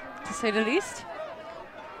 Impressive, to say the least.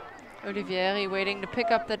 Olivieri waiting to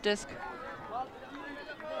pick up that disc.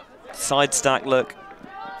 Side stack look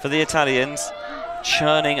for the Italians.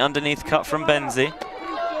 Churning underneath cut from Benzi.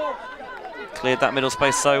 Cleared that middle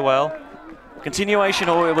space so well. Continuation,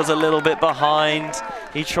 oh, it was a little bit behind.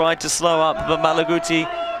 He tried to slow up, but Malaguti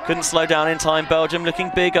couldn't slow down in time. Belgium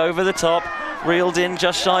looking big over the top. Reeled in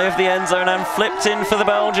just shy of the end zone and flipped in for the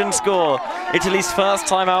Belgian score. Italy's first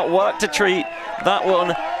time out worked a treat. That one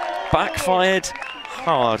backfired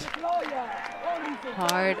hard.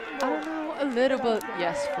 Hard. I don't know, a little bit,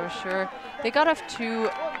 yes, for sure. They got off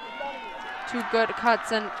two good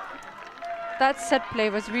cuts, and that set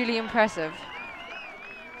play was really impressive.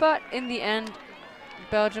 But in the end,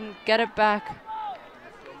 Belgium get it back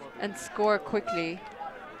and score quickly.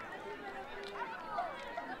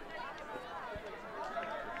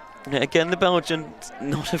 Again, the Belgians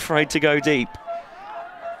not afraid to go deep.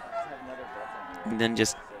 And then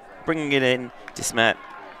just bringing it in, Dismet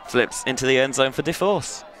flips into the end zone for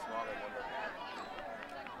DeForce.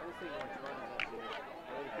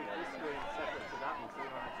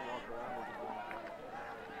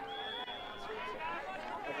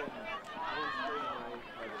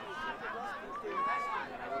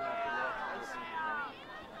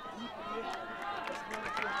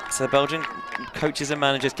 So the Belgian coaches and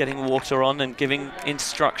managers getting water on and giving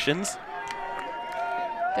instructions.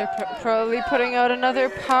 They're probably putting out another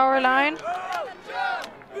power line.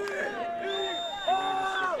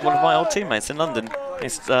 One of my old teammates in London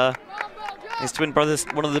is his twin brother's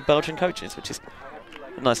one of the Belgian coaches, which is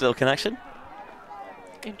a nice little connection.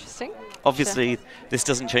 Interesting. Obviously, this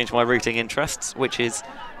doesn't change my rooting interests, which is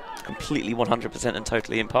completely 100% and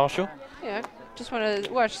totally impartial. Yeah, just want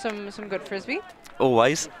to watch some good frisbee.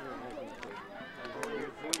 Always.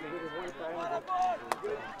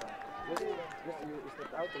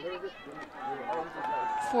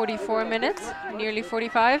 .44 minutes, nearly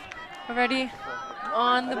 45, already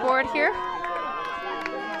on the board here.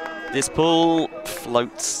 This ball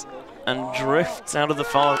floats and drifts out of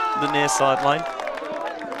the near sideline,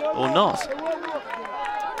 or not.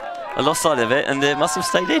 I lost sight of it, and it must have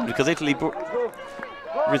stayed in because Italy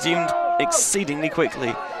resumed exceedingly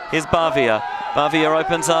quickly. Here's Bavia. Bavia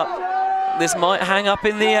opens up. This might hang up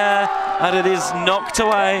in the air, and it is knocked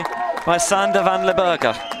away by Sander van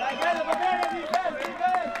Leberger.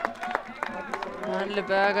 Van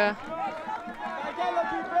Leberger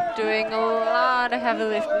doing a lot of heavy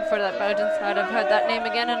lifting for that Belgian side. I've heard that name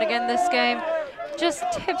again and again this game. Just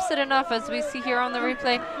tips it enough, as we see here on the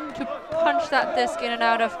replay, to punch that disc in and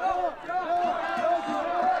out of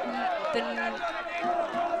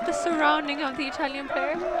the surrounding of the Italian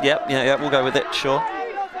player. Yep, yeah, we'll go with it, sure.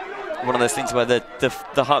 One of those things where the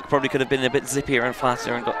huck probably could have been a bit zippier and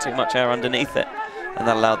flatter and got too much air underneath it, and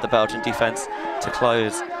that allowed the Belgian defense to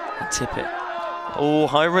close and tip it. Oh,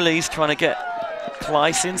 high release, trying to get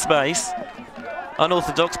Kleiss in space.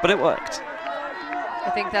 Unorthodox, but it worked.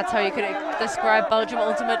 I think that's how you could describe Belgium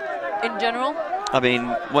Ultimate in general. I mean,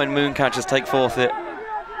 when Mooncatchers take forfeit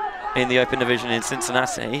in the Open Division in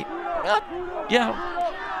Cincinnati, yeah,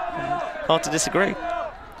 hard to disagree.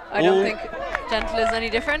 I don't think Gentle is any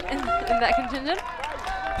different in that contingent.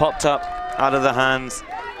 Popped up out of the hands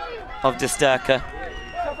of De Sterke.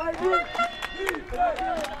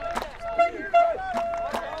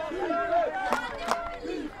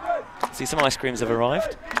 See, some ice creams have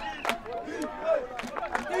arrived.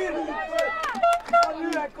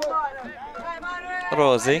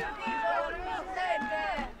 Rosi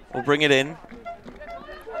will bring it in.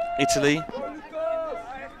 Italy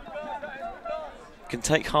can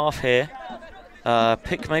take half here.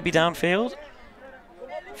 Pick maybe downfield.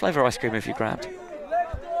 Flavour ice cream if you grabbed.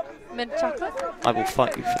 Mint chocolate? I will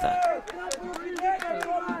fight you for that.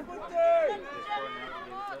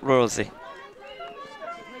 Rosi.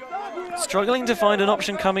 Struggling to find an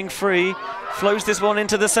option coming free. Flows this one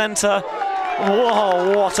into the centre.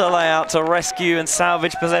 Whoa, what a layout to rescue and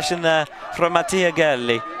salvage possession there from Mattia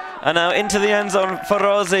Gelli. And now into the end zone for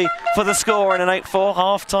Rosi for the score in an 8-4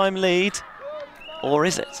 half-time lead. Or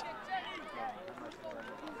is it?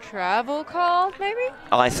 Travel call, maybe?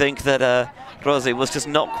 I think that Rosi was just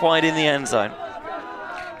not quite in the end zone.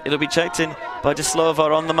 It'll be checked in by De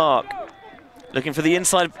Slover on the mark. Looking for the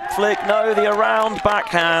inside flick. No, the around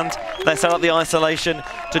backhand. They set up the isolation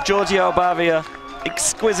to Giorgio Bavia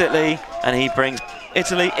exquisitely, and he brings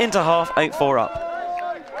Italy into half, 8-4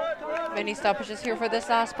 up. Many stoppages here for this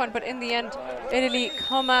last point, but in the end, Italy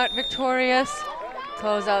come out victorious,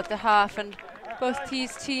 close out the half, and both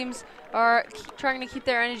these teams are trying to keep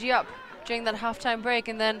their energy up during that halftime break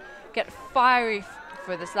and then get fiery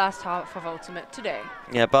for this last half of Ultimate today.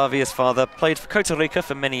 Yeah, Bavia's father played for Costa Rica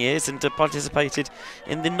for many years and participated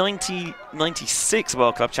in the 1996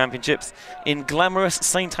 World Club Championships in glamorous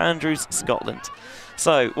St Andrews, Scotland.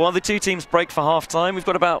 So, while the two teams break for half-time, we've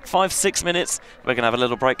got about 5-6 minutes. We're going to have a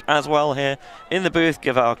little break as well here in the booth,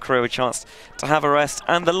 give our crew a chance to have a rest.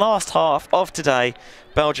 And the last half of today,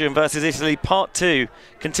 Belgium versus Italy, Part 2,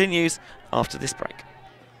 continues after this break.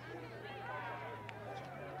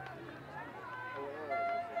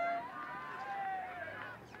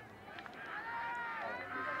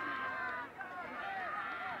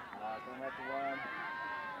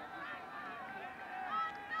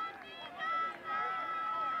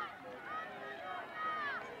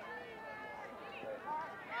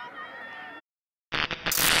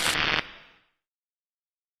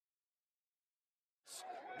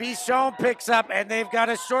 Bichon picks up, and they've got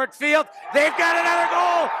a short field. They've got another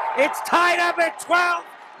goal. It's tied up at 12.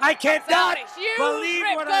 I cannot believe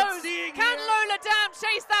what I'm seeing. Can Lola Dam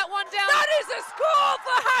chase that one down? That is a score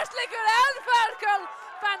for Hartlicker Elferkel.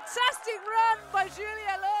 Fantastic run by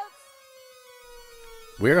Julia Love.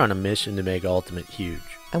 We're on a mission to make Ultimate huge.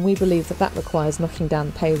 And we believe that that requires knocking down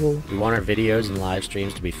the paywall. We want our videos and live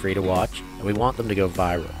streams to be free to watch, and we want them to go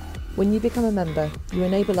viral. When you become a member, you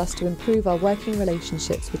enable us to improve our working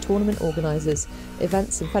relationships with tournament organisers,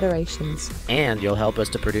 events and federations. And you'll help us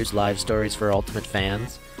to produce live stories for Ultimate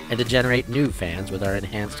fans, and to generate new fans with our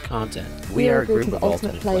enhanced content. We are a group of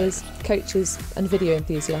Ultimate players, coaches and video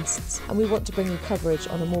enthusiasts, and we want to bring you coverage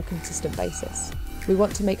on a more consistent basis. We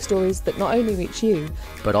want to make stories that not only reach you,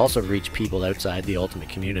 but also reach people outside the Ultimate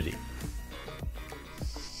community.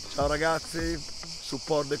 Ciao ragazzi,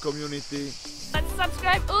 support the community. Let's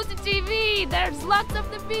subscribe ulti.TV. There's lots of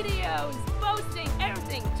the videos, posting,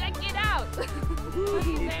 everything. Check it out. They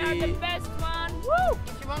are the best one. Woo!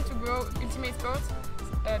 If you want to grow Ultimate Sports,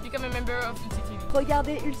 become a member of ulti.TV.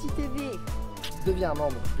 Regardez ulti.TV. Deviens un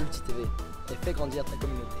membre d'ulti.TV et fais grandir ta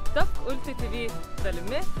communauté. Top ulti.TV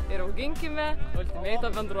تلمه eroginkime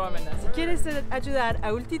ultimate vendromena. Si quieres ayudar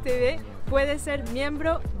a ulti.TV, puedes ser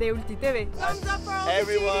miembro de ulti.TV.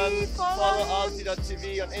 Everyone, follow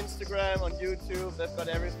ulti.TV on Instagram, on YouTube. They've got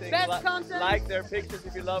everything. Best content. Like their pictures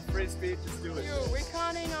if you love frisbee. Just do it. We're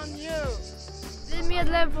counting on you. Bli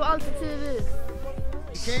medlem på ulti.TV.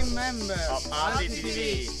 Became member of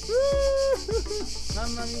ulti.TV.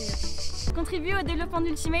 Mamma mia. Contribue au développement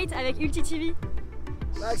d'Ultimate avec ulti.TV.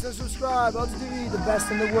 Like and subscribe, ulti.TV, the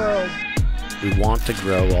best in the world. We want to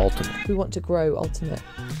grow Ultimate. We want to grow Ultimate.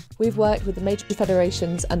 We've worked with the major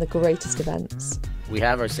federations and the greatest events. We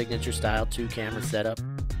have our signature style 2-camera setup,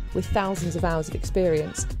 with thousands of hours of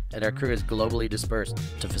experience. And our crew is globally dispersed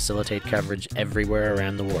to facilitate coverage everywhere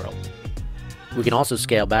around the world. We can also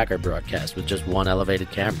scale back our broadcast with just one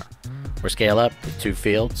elevated camera, or scale up with 2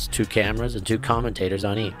 fields, 2 cameras, and 2 commentators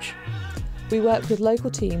on each. We work with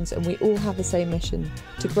local teams and we all have the same mission,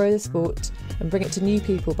 to grow the sport and bring it to new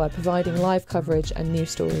people by providing live coverage and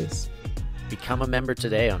news stories. Become a member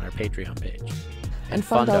today on our Patreon page. And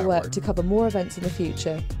fund our work to cover more events in the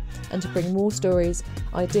future, and to bring more stories,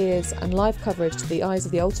 ideas and live coverage to the eyes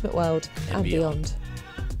of the Ultimate world and beyond.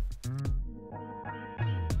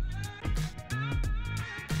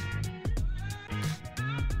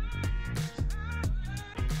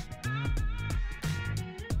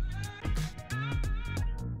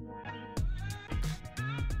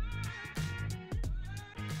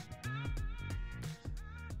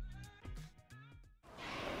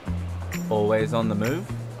 Always on the move?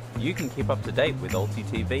 You can keep up to date with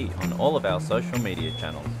ulti.TV on all of our social media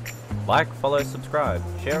channels. Like, follow, subscribe,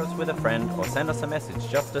 share us with a friend, or send us a message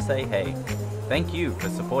just to say hey. Thank you for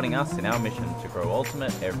supporting us in our mission to grow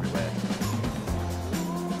Ultimate everywhere.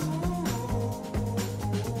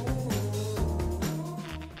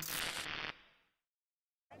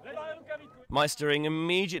 Meistering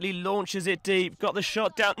immediately launches it deep, got the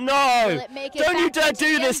shot down. No! Don't you dare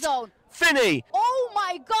do this! Finney! Oh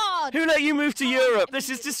my God! Who let you move to Europe? This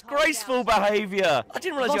is disgraceful behaviour. I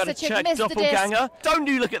didn't realise you had a check, doppelganger. Don't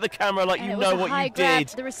you look at the camera like you know what you did.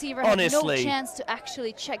 The receiver honestly had no chance to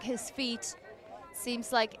actually check his feet.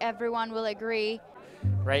 Seems like everyone will agree.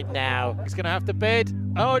 Right now, he's going to have to bid.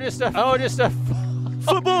 Oh, just a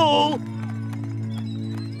football!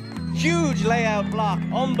 Huge layout block.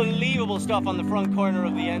 Unbelievable stuff on the front corner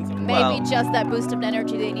of the end zone. Maybe just that boost of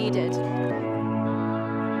energy they needed.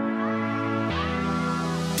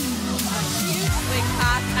 Swing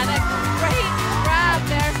pass and a great grab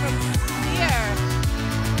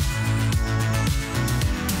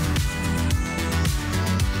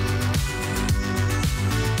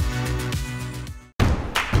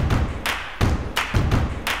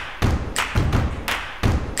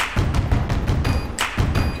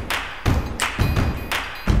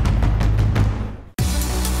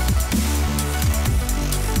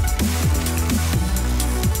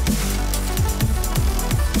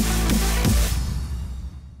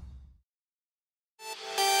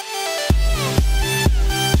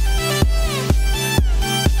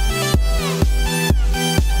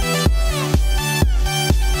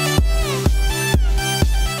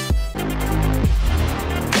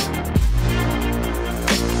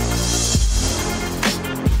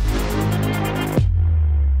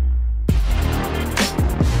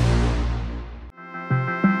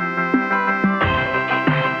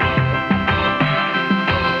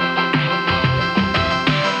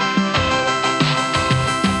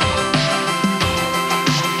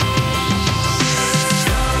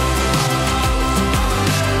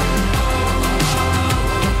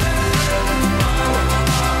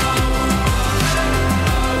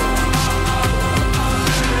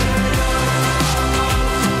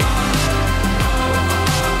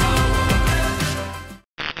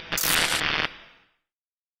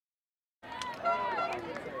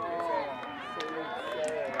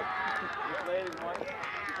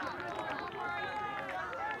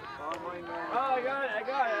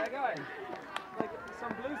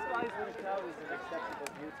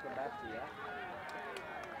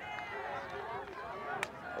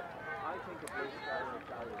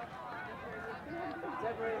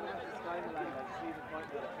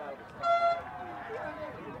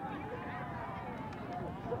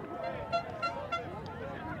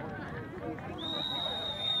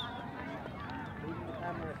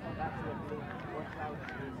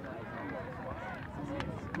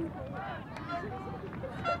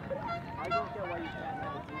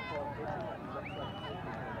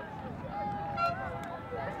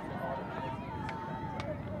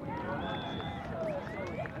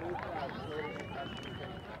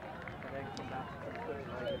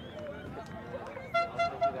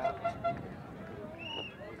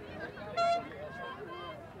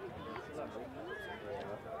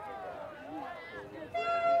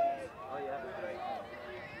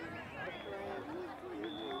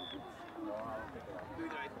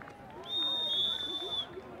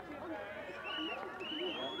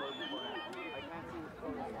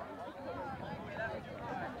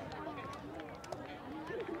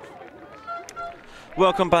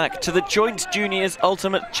Welcome back to the Joint Juniors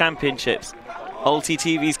Ultimate Championships.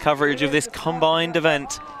 Ulti.TV's coverage of this combined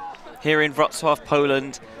event here in Wrocław,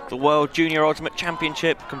 Poland. The World Junior Ultimate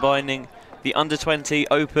Championship combining the Under-20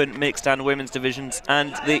 Open, Mixed and Women's divisions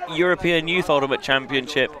and the European Youth Ultimate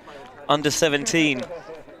Championship Under-17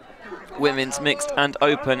 Women's, Mixed and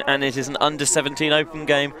Open. And it is an Under-17 Open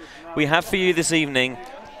game we have for you this evening.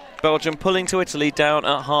 Belgium pulling to Italy down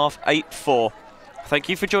at half 8-4. Thank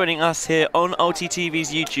you for joining us here on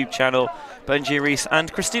Ulti.TV's YouTube channel. Benji Rees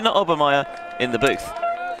and Christina Obermeyer in the booth.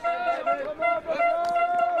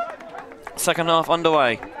 Second half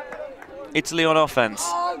underway. Italy on offense.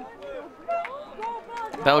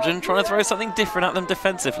 Belgium trying to throw something different at them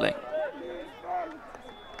defensively.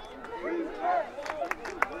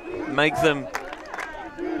 Make them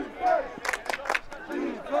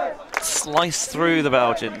slice through the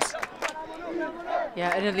Belgians.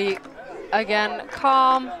 Yeah, Italy again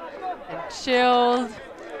calm and chilled,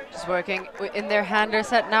 just working in their handler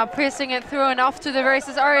set now, pressing it through and off to the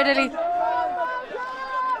races are Italy.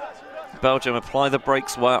 Belgium apply the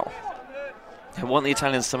brakes well. They want the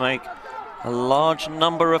Italians to make a large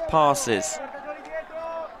number of passes.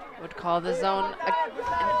 Would call the zone an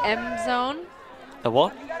M zone. A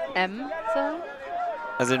what? M zone.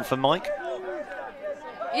 As in for Mike?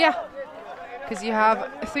 Yeah, because you have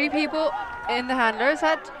 3 people in the handler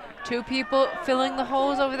set, 2 people filling the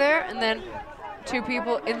holes over there, and then 2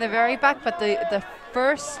 people in the very back, but the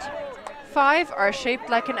first 5 are shaped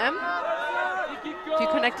like an M. Do you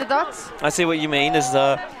connect the dots? I see what you mean, is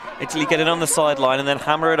Italy get it on the sideline and then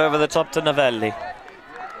hammer it over the top to Novelli.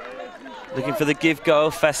 Looking for the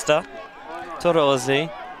give-go, Festa to Rossi.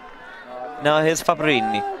 Now here's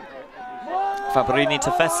Fabrini. Fabrini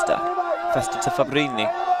to Festa. Festa to Fabrini.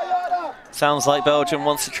 Sounds like Belgium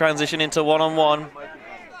wants to transition into one-on-one.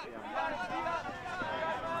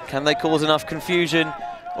 Can they cause enough confusion,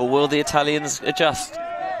 or will the Italians adjust?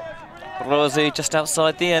 Rossi just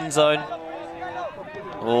outside the end zone.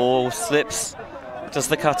 Oh, slips. Does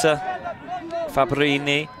the cutter.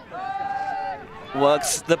 Fabrini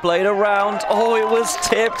works the blade around. Oh, it was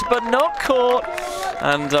tipped, but not caught.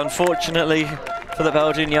 And unfortunately for the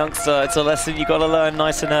Belgian youngster, it's a lesson you've got to learn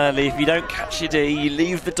nice and early. If you don't catch your D, you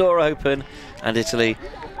leave the door open, and Italy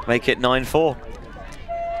make it 9-4.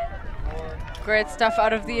 Great stuff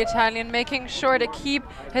out of the Italian, making sure to keep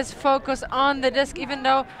his focus on the disc, even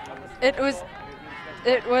though it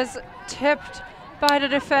was tipped by the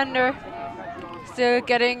defender. Still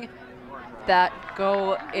getting that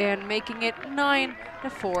goal in, making it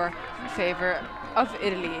 9-4 in favor of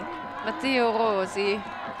Italy. Matteo Rossi,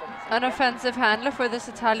 an offensive handler for this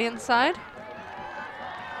Italian side.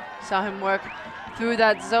 Saw him work through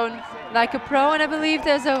that zone like a pro, and I believe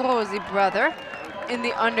there's a Rossi brother in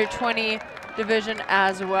the under-20 division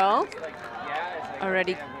as well,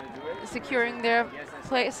 already securing their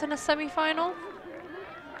place in a semi-final.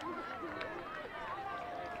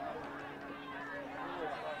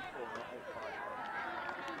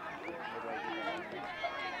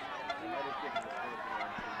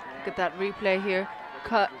 Look at that replay here.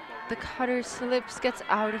 The cutter slips, gets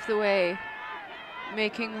out of the way,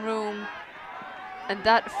 making room, and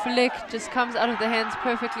that flick just comes out of the hands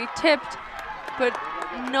perfectly tipped, but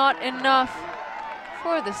not enough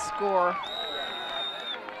for the score.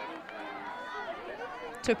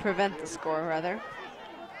 To prevent the score, rather.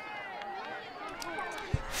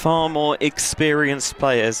 Far more experienced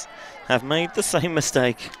players have made the same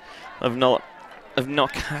mistake of not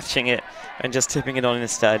catching it and just tipping it on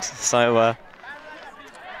instead. So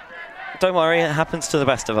don't worry, it happens to the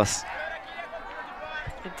best of us.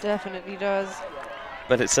 It definitely does.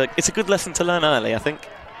 But it's a good lesson to learn early, I think.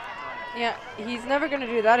 Yeah, he's never going to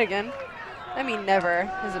do that again. I mean,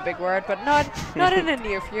 never is a big word, but not in the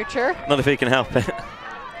near future. Not if he can help it.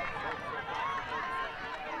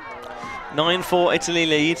 9-4 Italy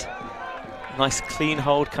lead. Nice clean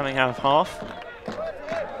hold coming out of half.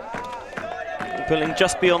 pulling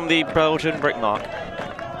just beyond the Belgian brick mark.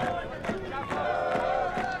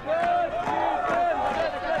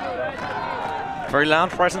 Very loud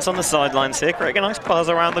presence on the sidelines here, creating a nice buzz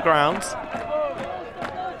around the grounds.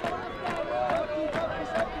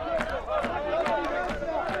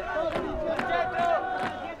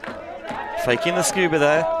 Faking the scuba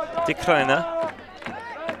there, De Kroner.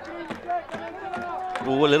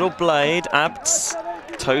 Ooh, a little blade. Abts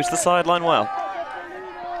toes the sideline well.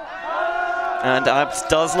 And Abts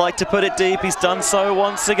does like to put it deep. He's done so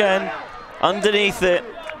once again. Underneath it,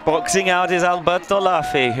 boxing out is Alberto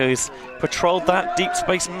Laffi, who's patrolled that deep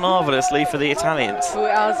space marvellously for the Italians. Who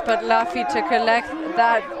else but Laffi to collect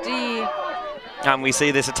that D? And we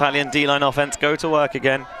see this Italian D-line offense go to work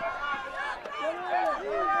again.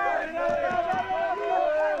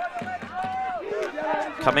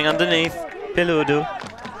 Coming underneath, Peludo.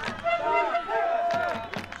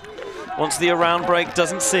 Once the around break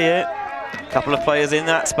doesn't see it, a couple of players in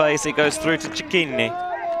that space, it goes through to Cecchini.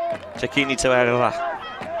 Cecchini to Erra.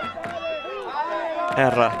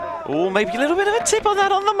 Erra. Oh, maybe a little bit of a tip on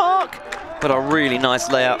that on the mark. But a really nice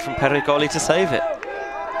layout from Pericoli to save it.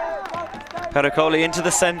 Pericoli into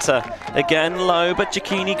the centre. Again low, but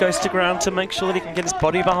Cecchini goes to ground to make sure that he can get his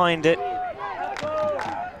body behind it.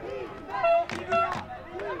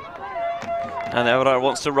 And Erra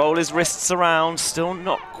wants to roll his wrists around, still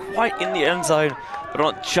not quite in the end zone, but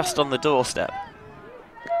not just on the doorstep.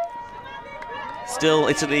 Still,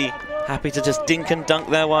 Italy happy to just dink and dunk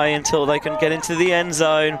their way until they can get into the end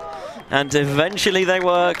zone. And eventually they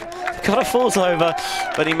work. Kind of falls over,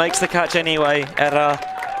 but he makes the catch anyway. Erra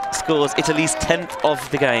scores Italy's 10th of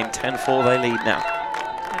the game. 10-4 they lead now.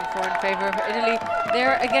 10-4 in favour of Italy.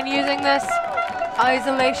 They're again using this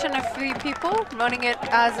isolation of 3 people, running it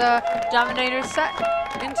as a dominator set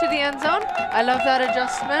into the end zone. I love that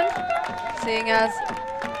adjustment, seeing as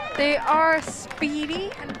they are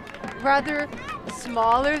speedy and rather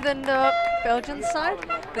smaller than the Belgian side,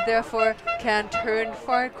 but therefore can turn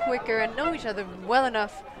far quicker and know each other well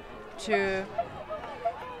enough to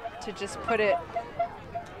just put it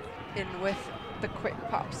in with the quick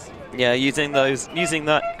pops. Yeah, using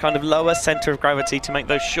that kind of lower centre of gravity to make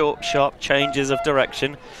those short, sharp changes of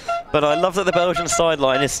direction. But I love that the Belgian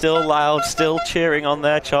sideline is still loud, still cheering on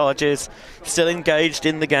their charges, still engaged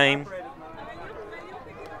in the game.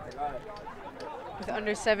 With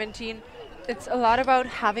under 17, it's a lot about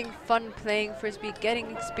having fun playing Frisbee, getting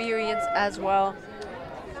experience as well.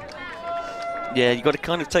 Yeah, you've got to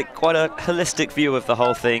kind of take quite a holistic view of the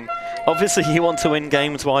whole thing. Obviously, you want to win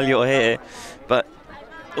games while you're here, but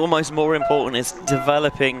almost more important is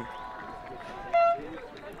developing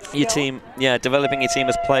your team. Yeah, developing your team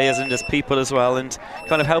as players and as people as well, and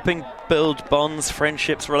kind of helping build bonds,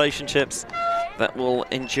 friendships, relationships that will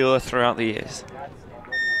endure throughout the years.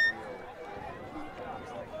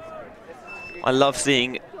 I love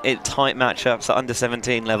seeing it tight matchups at under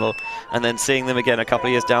 17 level, and then seeing them again a couple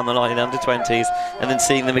of years down the line in under 20s, and then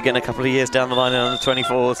seeing them again a couple of years down the line in under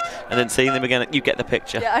 24s, and then seeing them again. You get the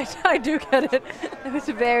picture. Yeah, I do get it. It was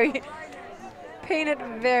very painted,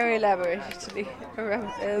 very elaborately.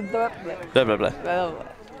 Blah, blah, blah. Well,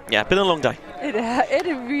 yeah, been a long day. It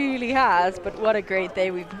really has, but what a great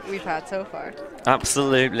day we've had so far.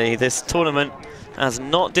 Absolutely, this tournament has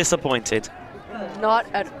not disappointed. Not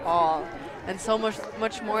at all. And so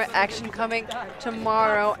much more action coming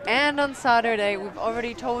tomorrow and on Saturday. We've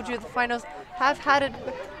already told you the finals have had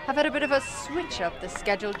a bit of a switch up. The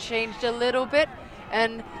schedule changed a little bit,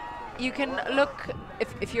 and you can look,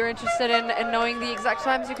 if you're interested in knowing the exact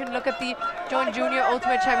times, you can look at the Joint Junior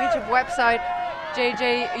Ultimate Championship website,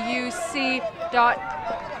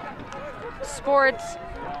 jjuc.sports.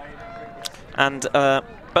 And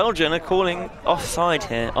Belgium are calling offside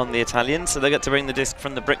here on the Italians, so they get to bring the disc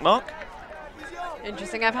from the brick mark.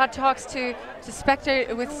 Interesting. I've had talks with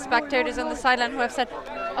spectators on the sideline who have said,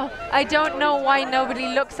 oh, I don't know why nobody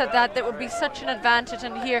looks at that. That would be such an advantage.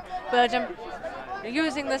 And here, Belgium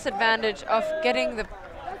using this advantage of getting the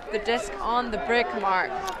disc on the brick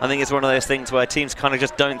mark. I think it's one of those things where teams kind of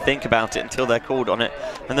just don't think about it until they're called on it.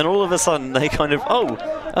 And then all of a sudden they kind of, oh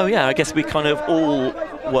yeah, I guess we kind of all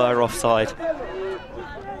were offside.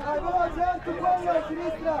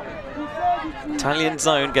 Italian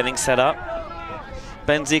zone getting set up.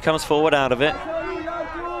 Benzi comes forward out of it.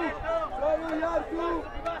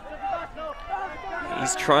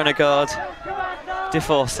 He's trying to guard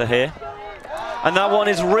DeForsa here. And that one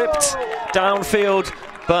is ripped downfield,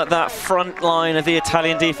 but that front line of the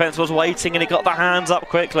Italian defense was waiting, and he got the hands up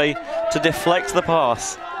quickly to deflect the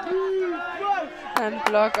pass. And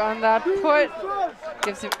block on that put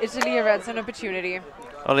gives Italy a red zone opportunity.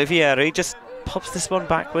 Olivieri just pops this one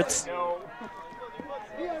backwards.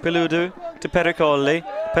 Peludu to Pericoli.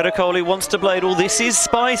 Pericoli wants to blade. Oh, this is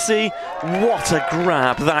spicy. What a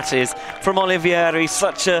grab that is from Olivieri.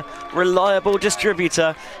 Such a reliable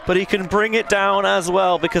distributor, but he can bring it down as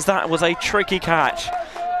well because that was a tricky catch.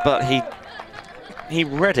 But he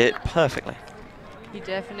read it perfectly. He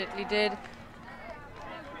definitely did.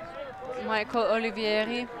 Michael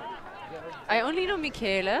Olivieri. I only know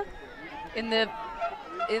Michele in the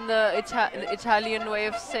Italian way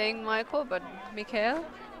of saying Michael, but Michele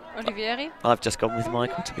Olivieri. I've just gone with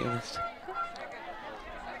Michael, to be honest.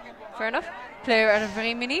 Fair enough. Player out of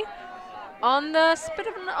Rimini. On the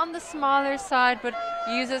on the smaller side, but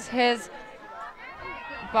uses his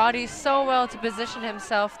body so well to position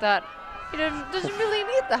himself that he doesn't really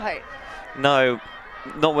need the height. No,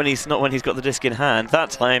 not when he's got the disc in hand. That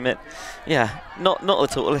time not the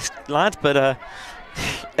tallest lad, but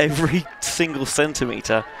every single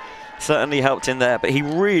centimetre certainly helped in there. But he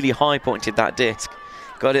really high pointed that disc.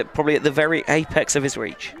 Got it probably at the very apex of his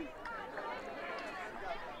reach.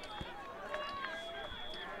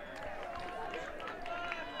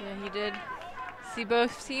 Yeah, he did. See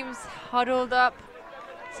both teams huddled up.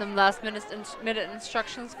 Some last-minute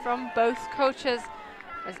instructions from both coaches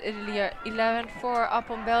as Italy are 11-4 up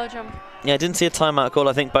on Belgium. Yeah, I didn't see a timeout call.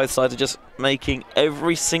 I think both sides are just making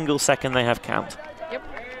every single second they have count. Yep.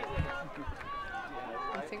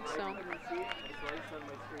 I think so.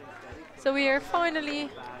 So we are finally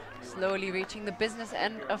slowly reaching the business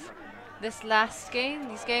end of this last game.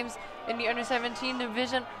 These games in the under-17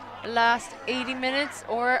 division last 80 minutes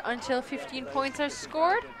or until 15 points are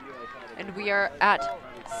scored. And we are at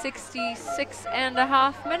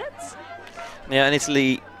 66.5 minutes. Yeah, and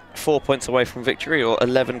Italy 4 points away from victory, or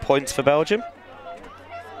 11 points for Belgium.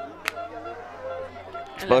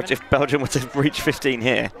 If Belgium were to reach 15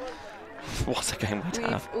 here, what a game we'd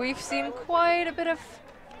have. We've seen quite a bit of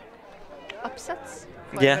upsets,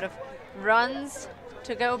 quite yeah. a bit of runs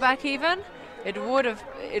to go back even. It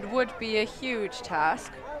would be a huge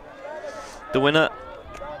task. The winner,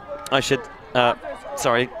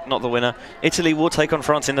 sorry, not the winner. Italy will take on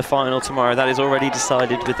France in the final tomorrow. That is already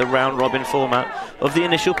decided with the round-robin format of the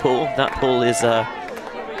initial pool. That pool is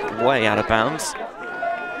way out of bounds.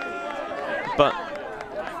 But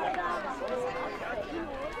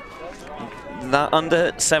that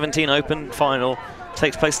under-17 open final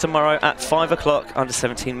takes place tomorrow at 5 o'clock.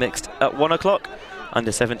 Under-17 mixed at 1 o'clock.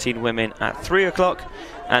 Under-17 women at 3 o'clock.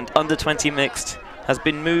 And under-20 mixed has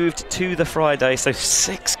been moved to the Friday, so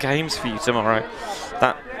 6 games for you tomorrow.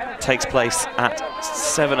 That takes place at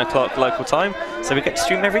 7 o'clock local time, so we get to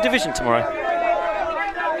stream every division tomorrow.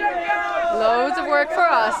 Loads of work for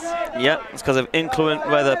us. Yeah, it's because of inclement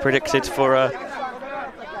weather predicted for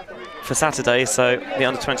Saturday, so the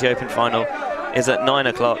under-20 open final is at 9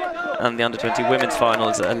 o'clock, and the under-20 women's final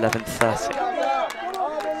is at 11:30.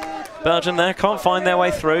 Belgium there can't find their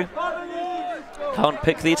way through. Can't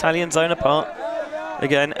pick the Italian zone apart.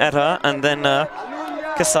 Again, Erra and then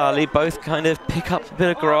Casali both kind of pick up a bit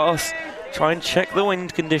of grass, try and check the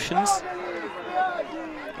wind conditions.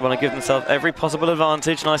 Want to give themselves every possible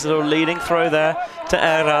advantage. Nice little leading throw there to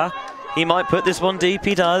Erra. He might put this one deep,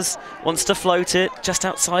 he does. Wants to float it just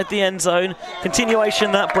outside the end zone.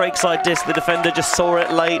 Continuation, that breakside disc. The defender just saw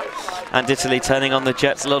it late. And Italy turning on the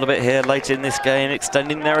Jets a little bit here late in this game,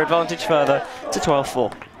 extending their advantage further to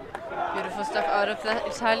 12-4. Beautiful stuff out of the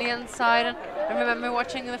Italian side. I remember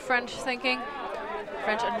watching the French thinking,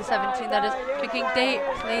 French under-17 that is, thinking they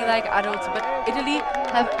play like adults, but Italy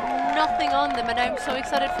have nothing on them, and I'm so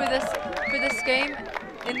excited for this game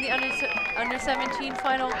in the under-17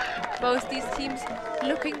 final. Both these teams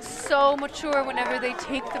looking so mature whenever they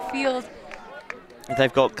take the field.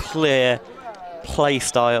 They've got clear play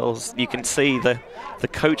styles. You can see the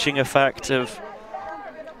coaching effect of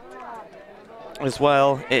as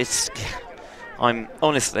well. I'm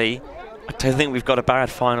honestly, I don't think we've got a bad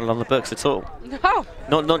final on the books at all.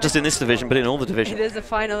 No. Not just in this division, but in all the divisions. It is a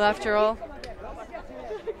final after all.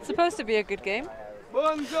 It's supposed to be a good game.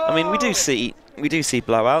 I mean, we do see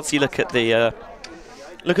blowouts. You look at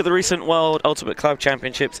the recent World Ultimate Club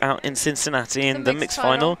Championships out in Cincinnati in the mixed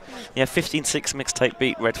final. Yeah, 15-6 Mixtape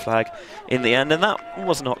beat Red Flag in the end, and that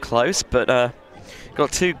was not close. But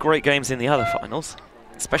got 2 great games in the other finals,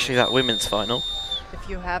 especially that women's final. If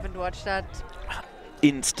you haven't watched that,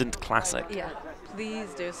 instant classic. Yeah,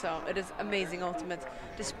 please do so. It is amazing. Ultimate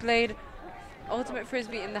displayed Ultimate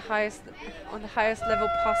Frisbee in the highest level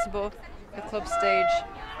possible, the club stage.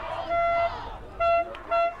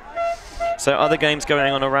 So other games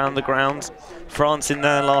going on around the grounds. France in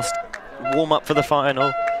their last warm-up for the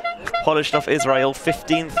final polished off Israel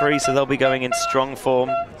 15-3, so they'll be going in strong form.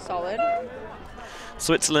 Solid.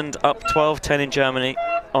 Switzerland up 12-10 in Germany.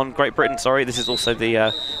 on Great Britain, sorry. This is also the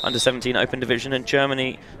under-17 Open Division, and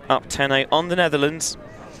Germany up 10-8 on the Netherlands.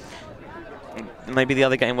 Maybe the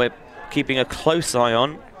other game we're keeping a close eye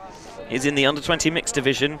on is in the under-20 mixed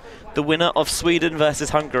division. The winner of Sweden versus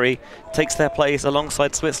Hungary takes their place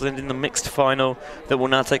alongside Switzerland in the mixed final that will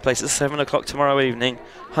now take place at 7 o'clock tomorrow evening.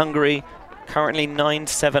 Hungary currently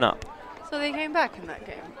 9-7 up. So they came back in that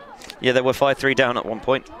game? Yeah, they were 5-3 down at one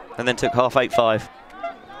point and then took half 8-5.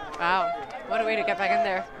 Wow, what a way to get back in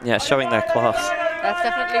there. Yeah, showing their class. That's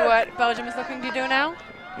definitely what Belgium is looking to do now.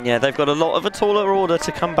 Yeah, they've got a lot of a taller order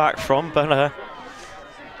to come back from, but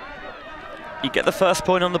you get the first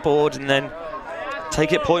point on the board and then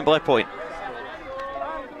take it point by point.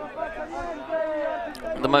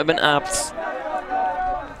 At the moment, Abs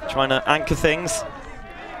trying to anchor things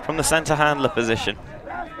from the centre handler position.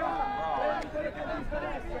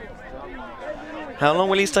 How long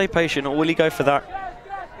will he stay patient, or will he go for that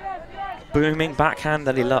booming backhand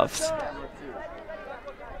that he loves?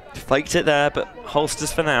 Faked it there, but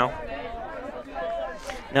holsters for now.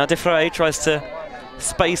 Now De Frey tries to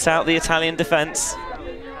space out the Italian defence.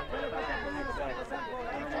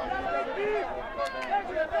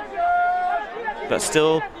 But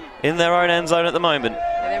still in their own end zone at the moment.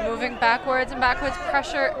 They're moving backwards and backwards.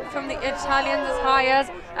 Pressure from the Italians as high as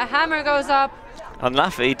a hammer goes up. And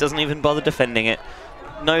Laffy doesn't even bother defending it.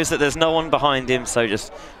 Knows that there's no one behind him, so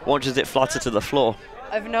just watches it flutter to the floor.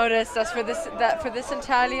 I've noticed that for this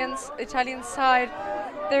Italian side,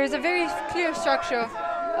 there is a very clear structure of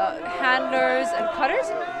handlers and cutters.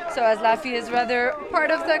 So as Laffy is rather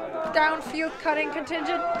part of the downfield cutting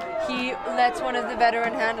contingent, he lets one of the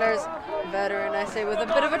veteran handlers, veteran I say with a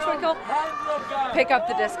bit of a twinkle, pick up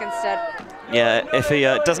the disc instead. Yeah, if he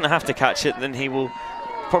doesn't have to catch it, then he will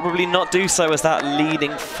probably not do so, as that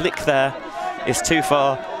leading flick there is too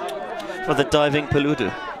far for the diving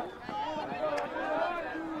Peludu.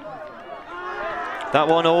 That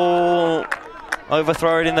one all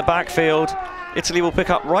overthrown in the backfield. Italy will pick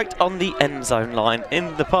up right on the end zone line.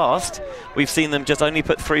 In the past, we've seen them just only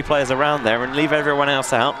put 3 players around there and leave everyone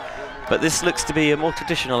else out. But this looks to be a more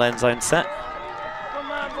traditional end zone set.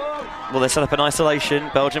 Well, they set up an isolation.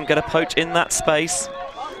 Belgium get a poach in that space.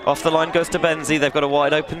 Off the line goes to Benzi. They've got a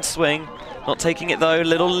wide open swing. Not taking it though.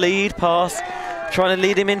 Little lead pass. Trying to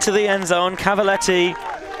lead him into the end zone. Cavaletti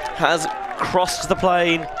has crossed the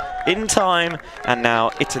plane in time. And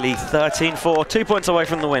now Italy 13-4. 2 points away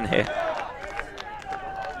from the win here.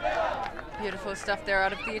 Beautiful stuff there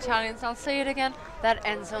out of the Italians. I'll say it again. That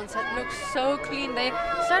end zone set looks so clean. They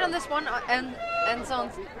start on this one end zone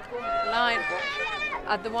line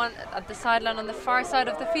at the sideline on the far side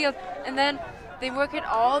of the field, and then they work it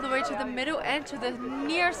all the way to the middle and to the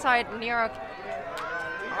near side near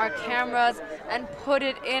our cameras and put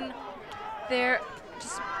it in there,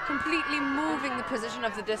 just completely moving the position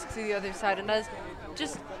of the disc to the other side. And that is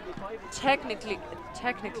just technically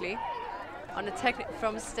on a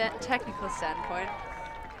technical standpoint,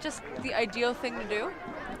 just the ideal thing to do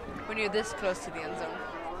when you're this close to the end zone.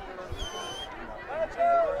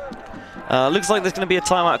 Looks like there's going to be a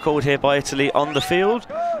timeout called here by Italy on the field.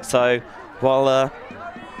 So while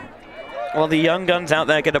the young guns out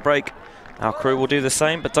there get a break, our crew will do the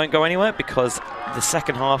same, but don't go anywhere, because the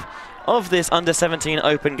second half of this under-17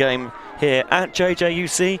 open game here at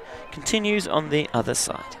JJUC continues on the other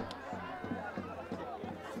side.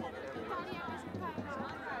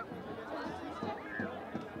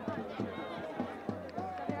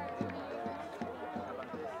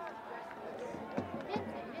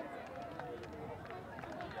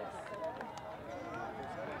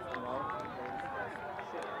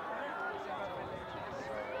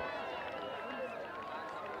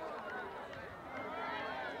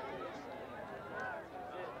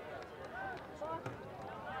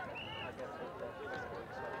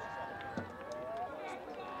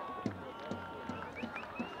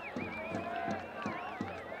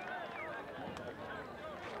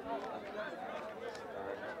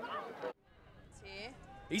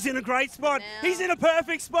 He's in a great spot. He's in a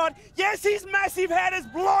perfect spot. Yes, his massive head has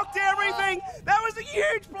blocked everything. That was a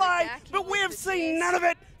huge play, but we have seen none of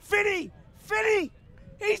it. Finny,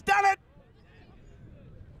 he's done it.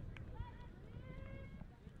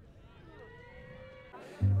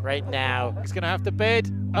 Right now, he's going to have to bid.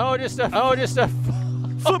 Just a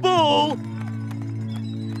football.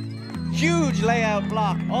 Huge layout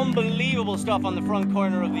block. Unbelievable stuff on the front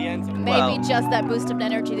corner of the end zone. Maybe just that boost of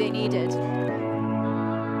energy they needed.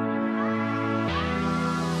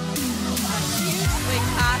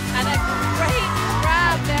 And a great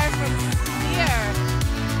grab there from Spear.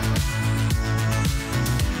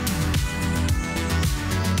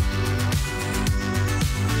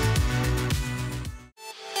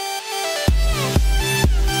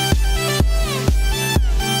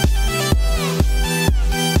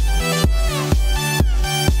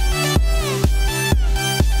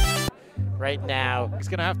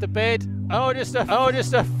 going to have to bid. Oh, just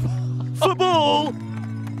a football.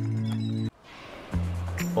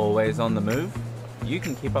 Always on the move? You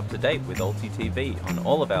can keep up to date with ulti.TV on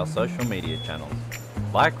all of our social media channels.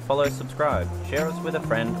 Like, follow, subscribe, share us with a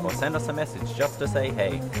friend, or send us a message just to say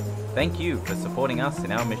hey. Thank you for supporting us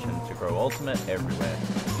in our mission to grow Ultimate everywhere.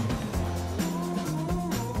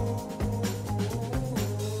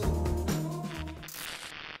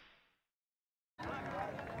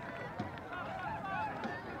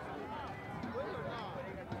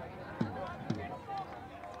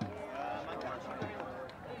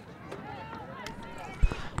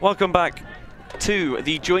 Welcome back to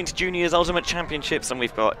the Joint Juniors Ultimate Championships, and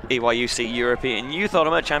we've got EYUC European Youth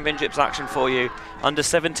Ultimate Championships action for you. Under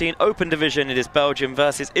 17 Open Division, it is Belgium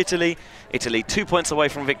versus Italy. Italy 2 points away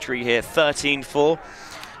from victory here, 13-4.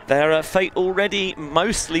 Their fate already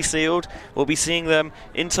mostly sealed. We'll be seeing them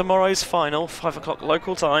in tomorrow's final, 5 o'clock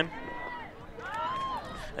local time,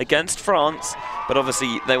 against France, but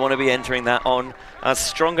obviously they want to be entering that on as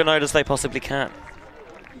strong a note as they possibly can.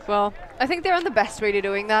 Well, I think they're on the best way to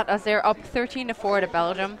doing that, as they're up 13-4 to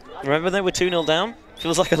Belgium. Remember they were 2-0 down?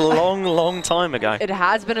 Feels like a long time ago. It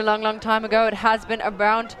has been a long time ago. It has been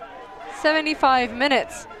around 75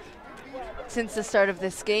 minutes since the start of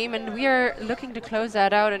this game, and we are looking to close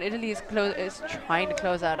that out, and Italy is trying to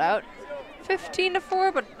close that out.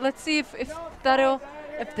 15-4, but let's see if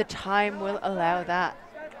the time will allow that.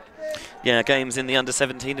 Yeah, games in the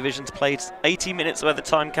under-17 divisions played 80 minutes where the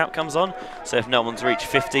time cap comes on. So if no one's reached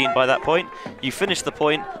 15 by that point, you finish the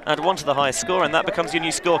point, add 1 to the highest score, and that becomes your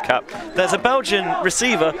new score cap. There's a Belgian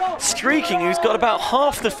receiver streaking who's got about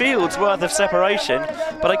half the field's worth of separation,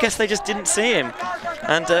 but I guess they just didn't see him.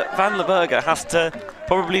 And Van Leberger has to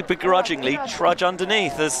probably begrudgingly trudge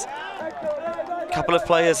underneath. There's a couple of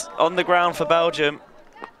players on the ground for Belgium.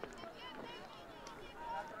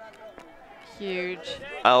 Huge.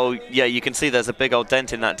 Oh, yeah, you can see there's a big old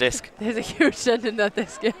dent in that disc. There's a huge dent in that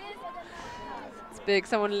disc, yeah. It's big.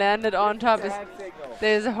 Someone landed on top.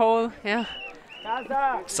 There's a hole, yeah.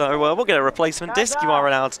 So we'll get a replacement disc. You are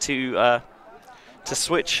allowed to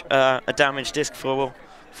switch a damaged disc for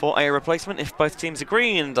a replacement if both teams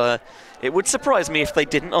agree, and it would surprise me if they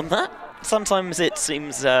didn't on that. Sometimes it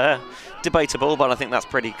seems debatable, but I think that's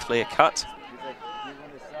pretty clear cut.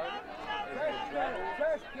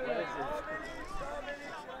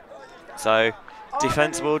 So,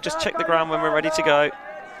 defense will just check the ground when we're ready to go.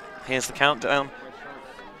 Here's the countdown.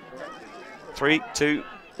 3, 2,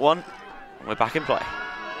 1, and we're back in play.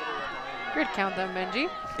 Good countdown, Benji.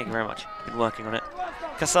 Thank you very much. Been working on it.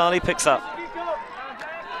 Casali picks up.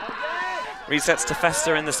 Resets to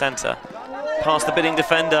Festa in the centre. Past the bidding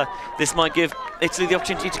defender. This might give Italy the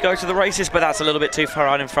opportunity to go to the races, but that's a little bit too far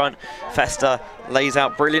out in front. Festa lays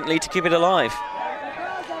out brilliantly to keep it alive.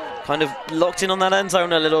 Kind of locked in on that end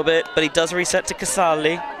zone a little bit, but he does reset to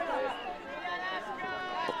Casali.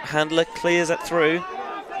 Handler clears it through.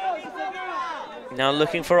 Now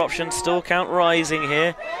looking for options, still count rising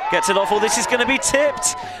here. Gets it off, this is going to be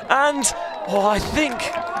tipped. And, I think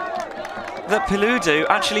that Peludo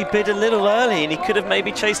actually bid a little early, and he could have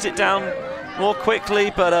maybe chased it down more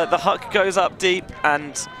quickly, but the huck goes up deep,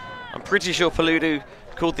 and I'm pretty sure Peludo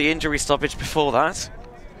called the injury stoppage before that.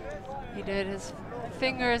 He did. His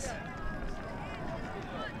fingers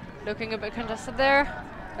looking a bit congested there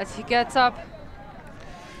as he gets up.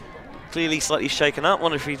 Clearly slightly shaken up.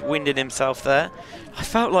 Wonder if he's winded himself there. I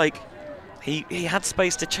felt like he had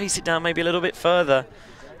space to chase it down maybe a little bit further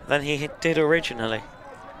than he did originally.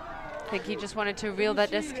 I think he just wanted to reel that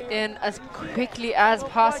disc in as quickly as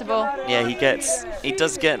possible. Yeah, he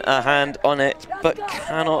does get a hand on it, but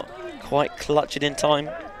cannot quite clutch it in time.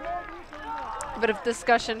 A bit of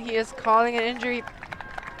discussion. He is calling an injury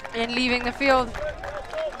and leaving the field.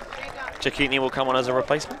 Cecchini will come on as a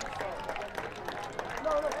replacement.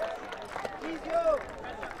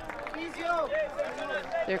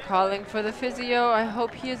 They're calling for the physio. I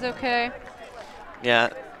hope he is okay. Yeah,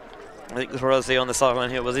 I think Rossi on the sideline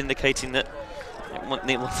here was indicating that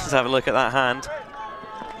he wants to have a look at that hand.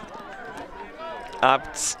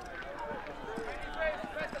 Abt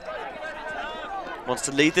wants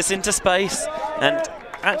to lead this into space and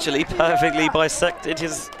actually perfectly bisected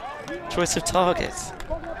his choice of targets.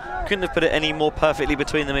 Couldn't have put it any more perfectly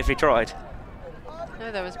between them if he tried.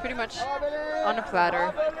 No, that was pretty much on a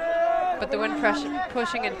platter. But the wind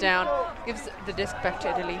pushing it down gives the disc back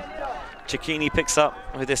to Italy. Cecchini picks up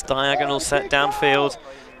with this diagonal set downfield.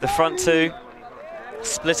 The front two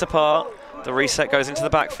split apart. The reset goes into the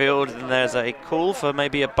backfield, and there's a call for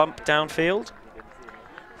maybe a bump downfield.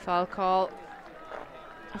 Foul call.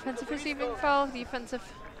 Offensive receiving foul, defensive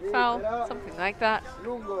foul, something like that.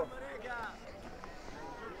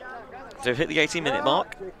 So we've hit the 18-minute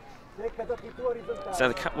mark. So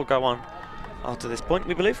the cap will go on after this point,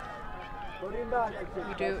 we believe.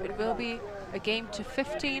 We do. It will be a game to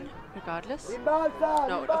 15, regardless.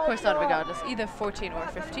 No, of course not regardless. Either 14 or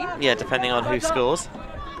 15. Yeah, depending on who scores.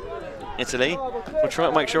 Italy. We'll try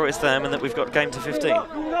and make sure it's them and that we've got game to 15.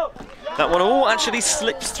 That one all actually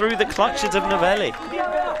slips through the clutches of Novelli.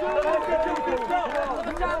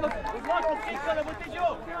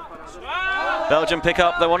 Belgium pick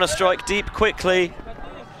up. They want to strike deep quickly.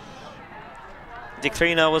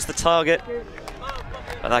 Dicrino was the target,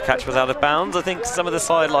 but that catch was out of bounds. I think some of the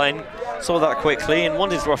sideline saw that quickly and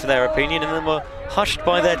wanted to offer their opinion, and then were hushed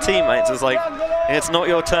by their teammates. It was like, it's not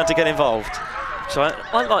your turn to get involved. So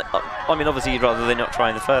I mean, obviously you'd rather they not try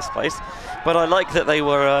in the first place, but I like that they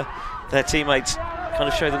were, their teammates kind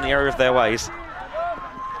of showed them the error of their ways.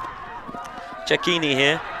 Cecchini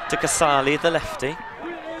here to Casali, the lefty.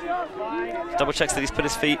 Double checks that he's put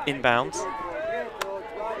his feet in bounds.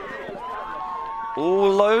 Ooh,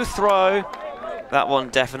 low throw. That one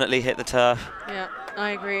definitely hit the turf. Yeah, I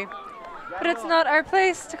agree. But it's not our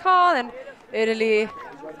place to call, and Italy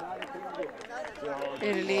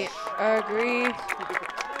agree.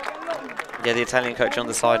 Yeah, the Italian coach on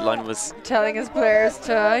the sideline was telling his players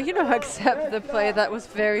to, you know, accept the play that was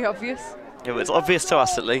very obvious. It was obvious to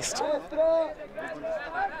us, at least.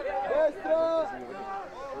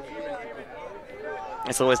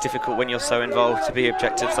 It's always difficult when you're so involved to be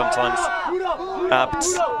objective sometimes.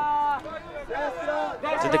 Abts.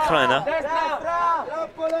 To the Kleiner.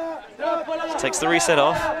 Takes the reset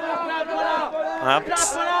off.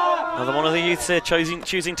 Abts. Another one of the youths here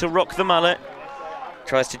choosing to rock the mallet.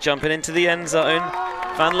 Tries to jump it into the end zone.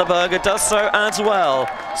 Van Leberger does so as well.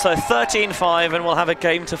 So 13-5, and we'll have a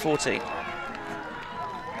game to 14.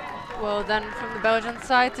 Well then, from the Belgian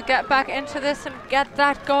side to get back into this and get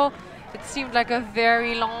that goal. It seemed like a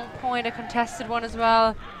very long point, a contested one as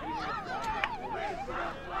well.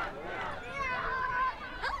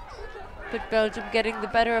 But Belgium getting the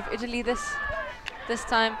better of Italy this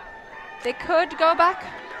time. They could go back.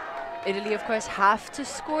 Italy, of course, have to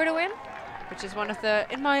score to win, which is one of the,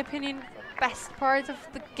 in my opinion, best parts of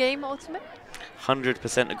the game ultimate.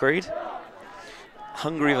 100% agreed.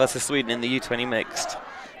 Hungary versus Sweden in the U20 mixed.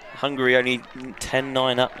 Hungary only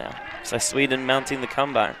 10-9 up now. So Sweden mounting the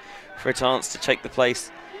comeback for a chance to take the place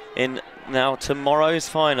in now tomorrow's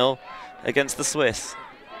final against the Swiss.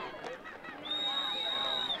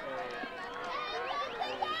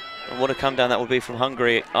 And what a come down that will be from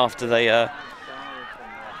Hungary after they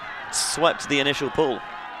swept the initial pool.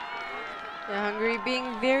 Yeah, Hungary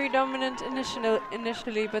being very dominant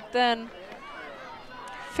initially, but then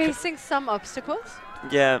facing some obstacles.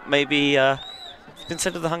 Yeah, maybe it's been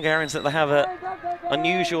said of the Hungarians that they have an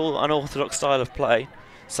unusual, unorthodox style of play.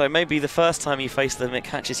 So maybe the first time you face them, it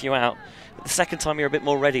catches you out. But the second time, you're a bit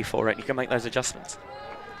more ready for it. You can make those adjustments.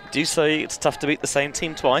 Do say it's tough to beat the same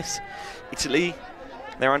team twice. Italy,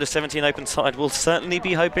 their under-17 open side, will certainly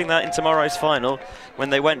be hoping that in tomorrow's final, when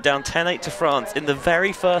they went down 10-8 to France in the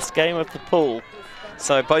very first game of the pool.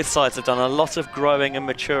 So both sides have done a lot of growing and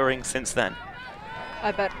maturing since then.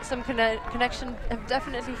 I bet some connection have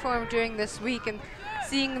definitely formed during this week, and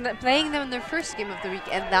seeing that playing them in their first game of the week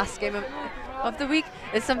and last game of the week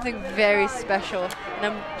is something very special, and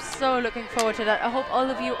I'm so looking forward to that. I hope all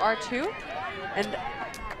of you are too, and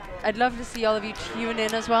I'd love to see all of you tune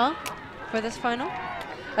in as well for this final,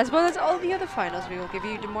 as well as all the other finals we will give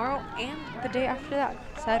you tomorrow and the day after that,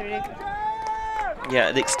 Saturday. Yeah,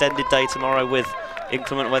 an extended day tomorrow with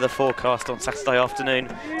inclement weather forecast on Saturday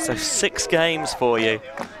afternoon. So 6 games for you,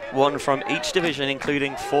 1 from each division,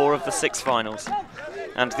 including 4 of the 6 finals.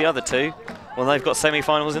 And the other 2, well, they've got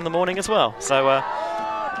semi-finals in the morning as well. So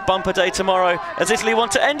bumper day tomorrow as Italy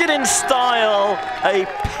want to end it in style. A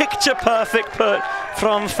picture-perfect put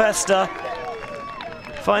from Festa.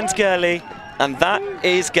 Finds Gerli, and that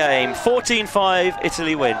is game. 14-5,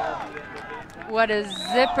 Italy win. What a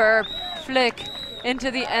zipper flick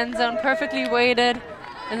into the end zone, perfectly weighted.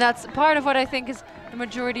 And that's part of what I think is the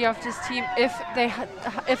majority of this team.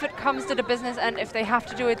 If it comes to the business and if they have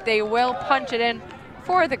to do it, they will punch it in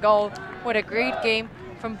for the goal. What a great game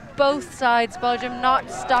from both sides. Belgium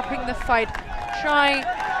not stopping the fight, trying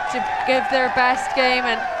to give their best game,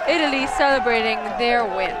 and Italy celebrating their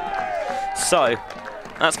win. So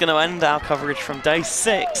that's going to end our coverage from day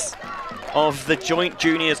 6 of the Joint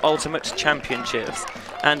Juniors Ultimate Championships.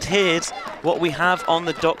 And here's what we have on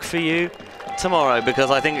the dock for you tomorrow,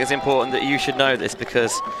 because I think it's important that you should know this,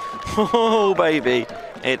 because, oh baby,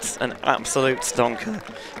 it's an absolute stonker.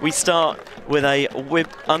 We start with a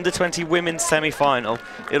under-20 women's semi-final.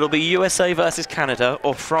 It'll be USA versus Canada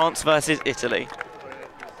or France versus Italy.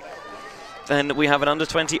 Then we have an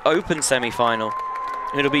under-20 open semi-final.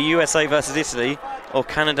 It'll be USA versus Italy or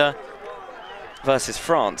Canada versus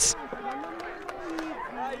France.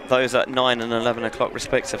 Those at 9 and 11 o'clock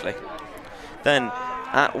respectively. Then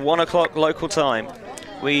at 1 o'clock local time,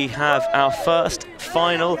 we have our first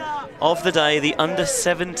final of the day, the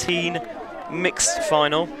under-17 mixed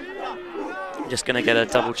final. I'm just going to get a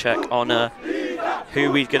double check on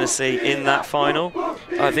who we're going to see in that final.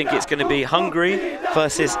 I think it's going to be Hungary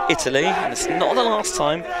versus Italy, and it's not the last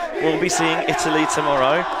time we'll be seeing Italy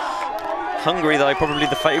tomorrow. Hungary, though, probably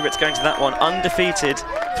the favourites going to that one, undefeated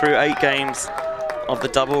through 8 games of the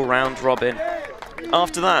double round robin.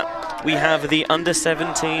 After that, we have the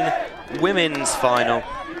under-17 women's final.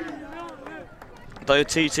 Those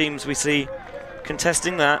 2 teams we see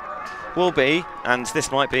contesting that will be, and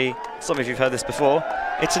this might be, some of you have heard this before,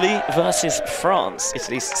 Italy versus France,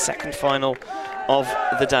 Italy's second final of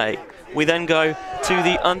the day. We then go to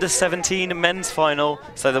the under-17 men's final,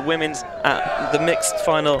 so the women's at the mixed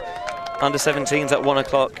final, under-17s at 1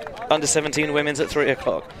 o'clock, under-17 women's at 3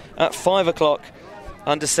 o'clock. At 5 o'clock,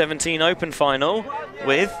 under-17 open final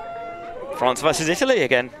with France versus Italy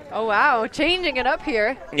again. Oh wow, changing it up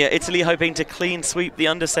here. Yeah, Italy hoping to clean sweep the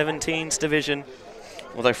under-17s division,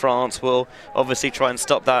 although France will obviously try and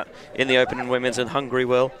stop that in the open and women's, and Hungary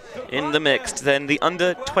will in the mixed. Then the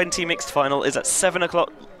under-20 mixed final is at 7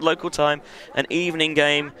 o'clock local time, an evening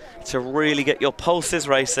game to really get your pulses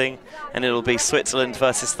racing, and it'll be Switzerland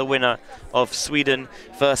versus the winner of Sweden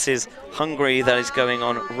versus Hungary. That is going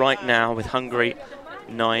on right now with Hungary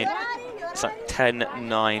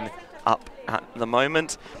 10-9 up at the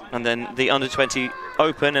moment. And then the under-20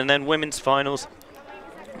 open and then women's finals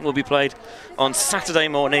will be played on Saturday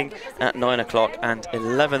morning at 9 o'clock and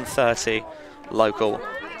 11:30 local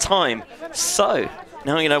time. So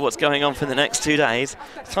now you know what's going on for the next 2 days.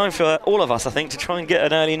 It's time for all of us, I think, to try and get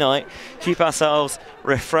an early night, keep ourselves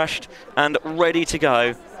refreshed and ready to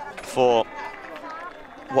go for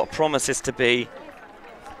what promises to be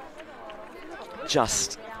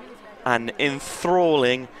just an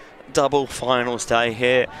enthralling double finals day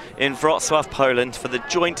here in Wrocław, Poland for the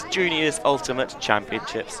Joint Juniors Ultimate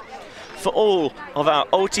Championships. For all of our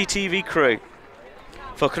ulti.TV crew,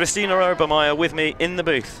 for Christina Obermeyer with me in the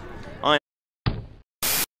booth,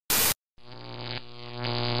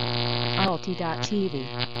 ulti.TV.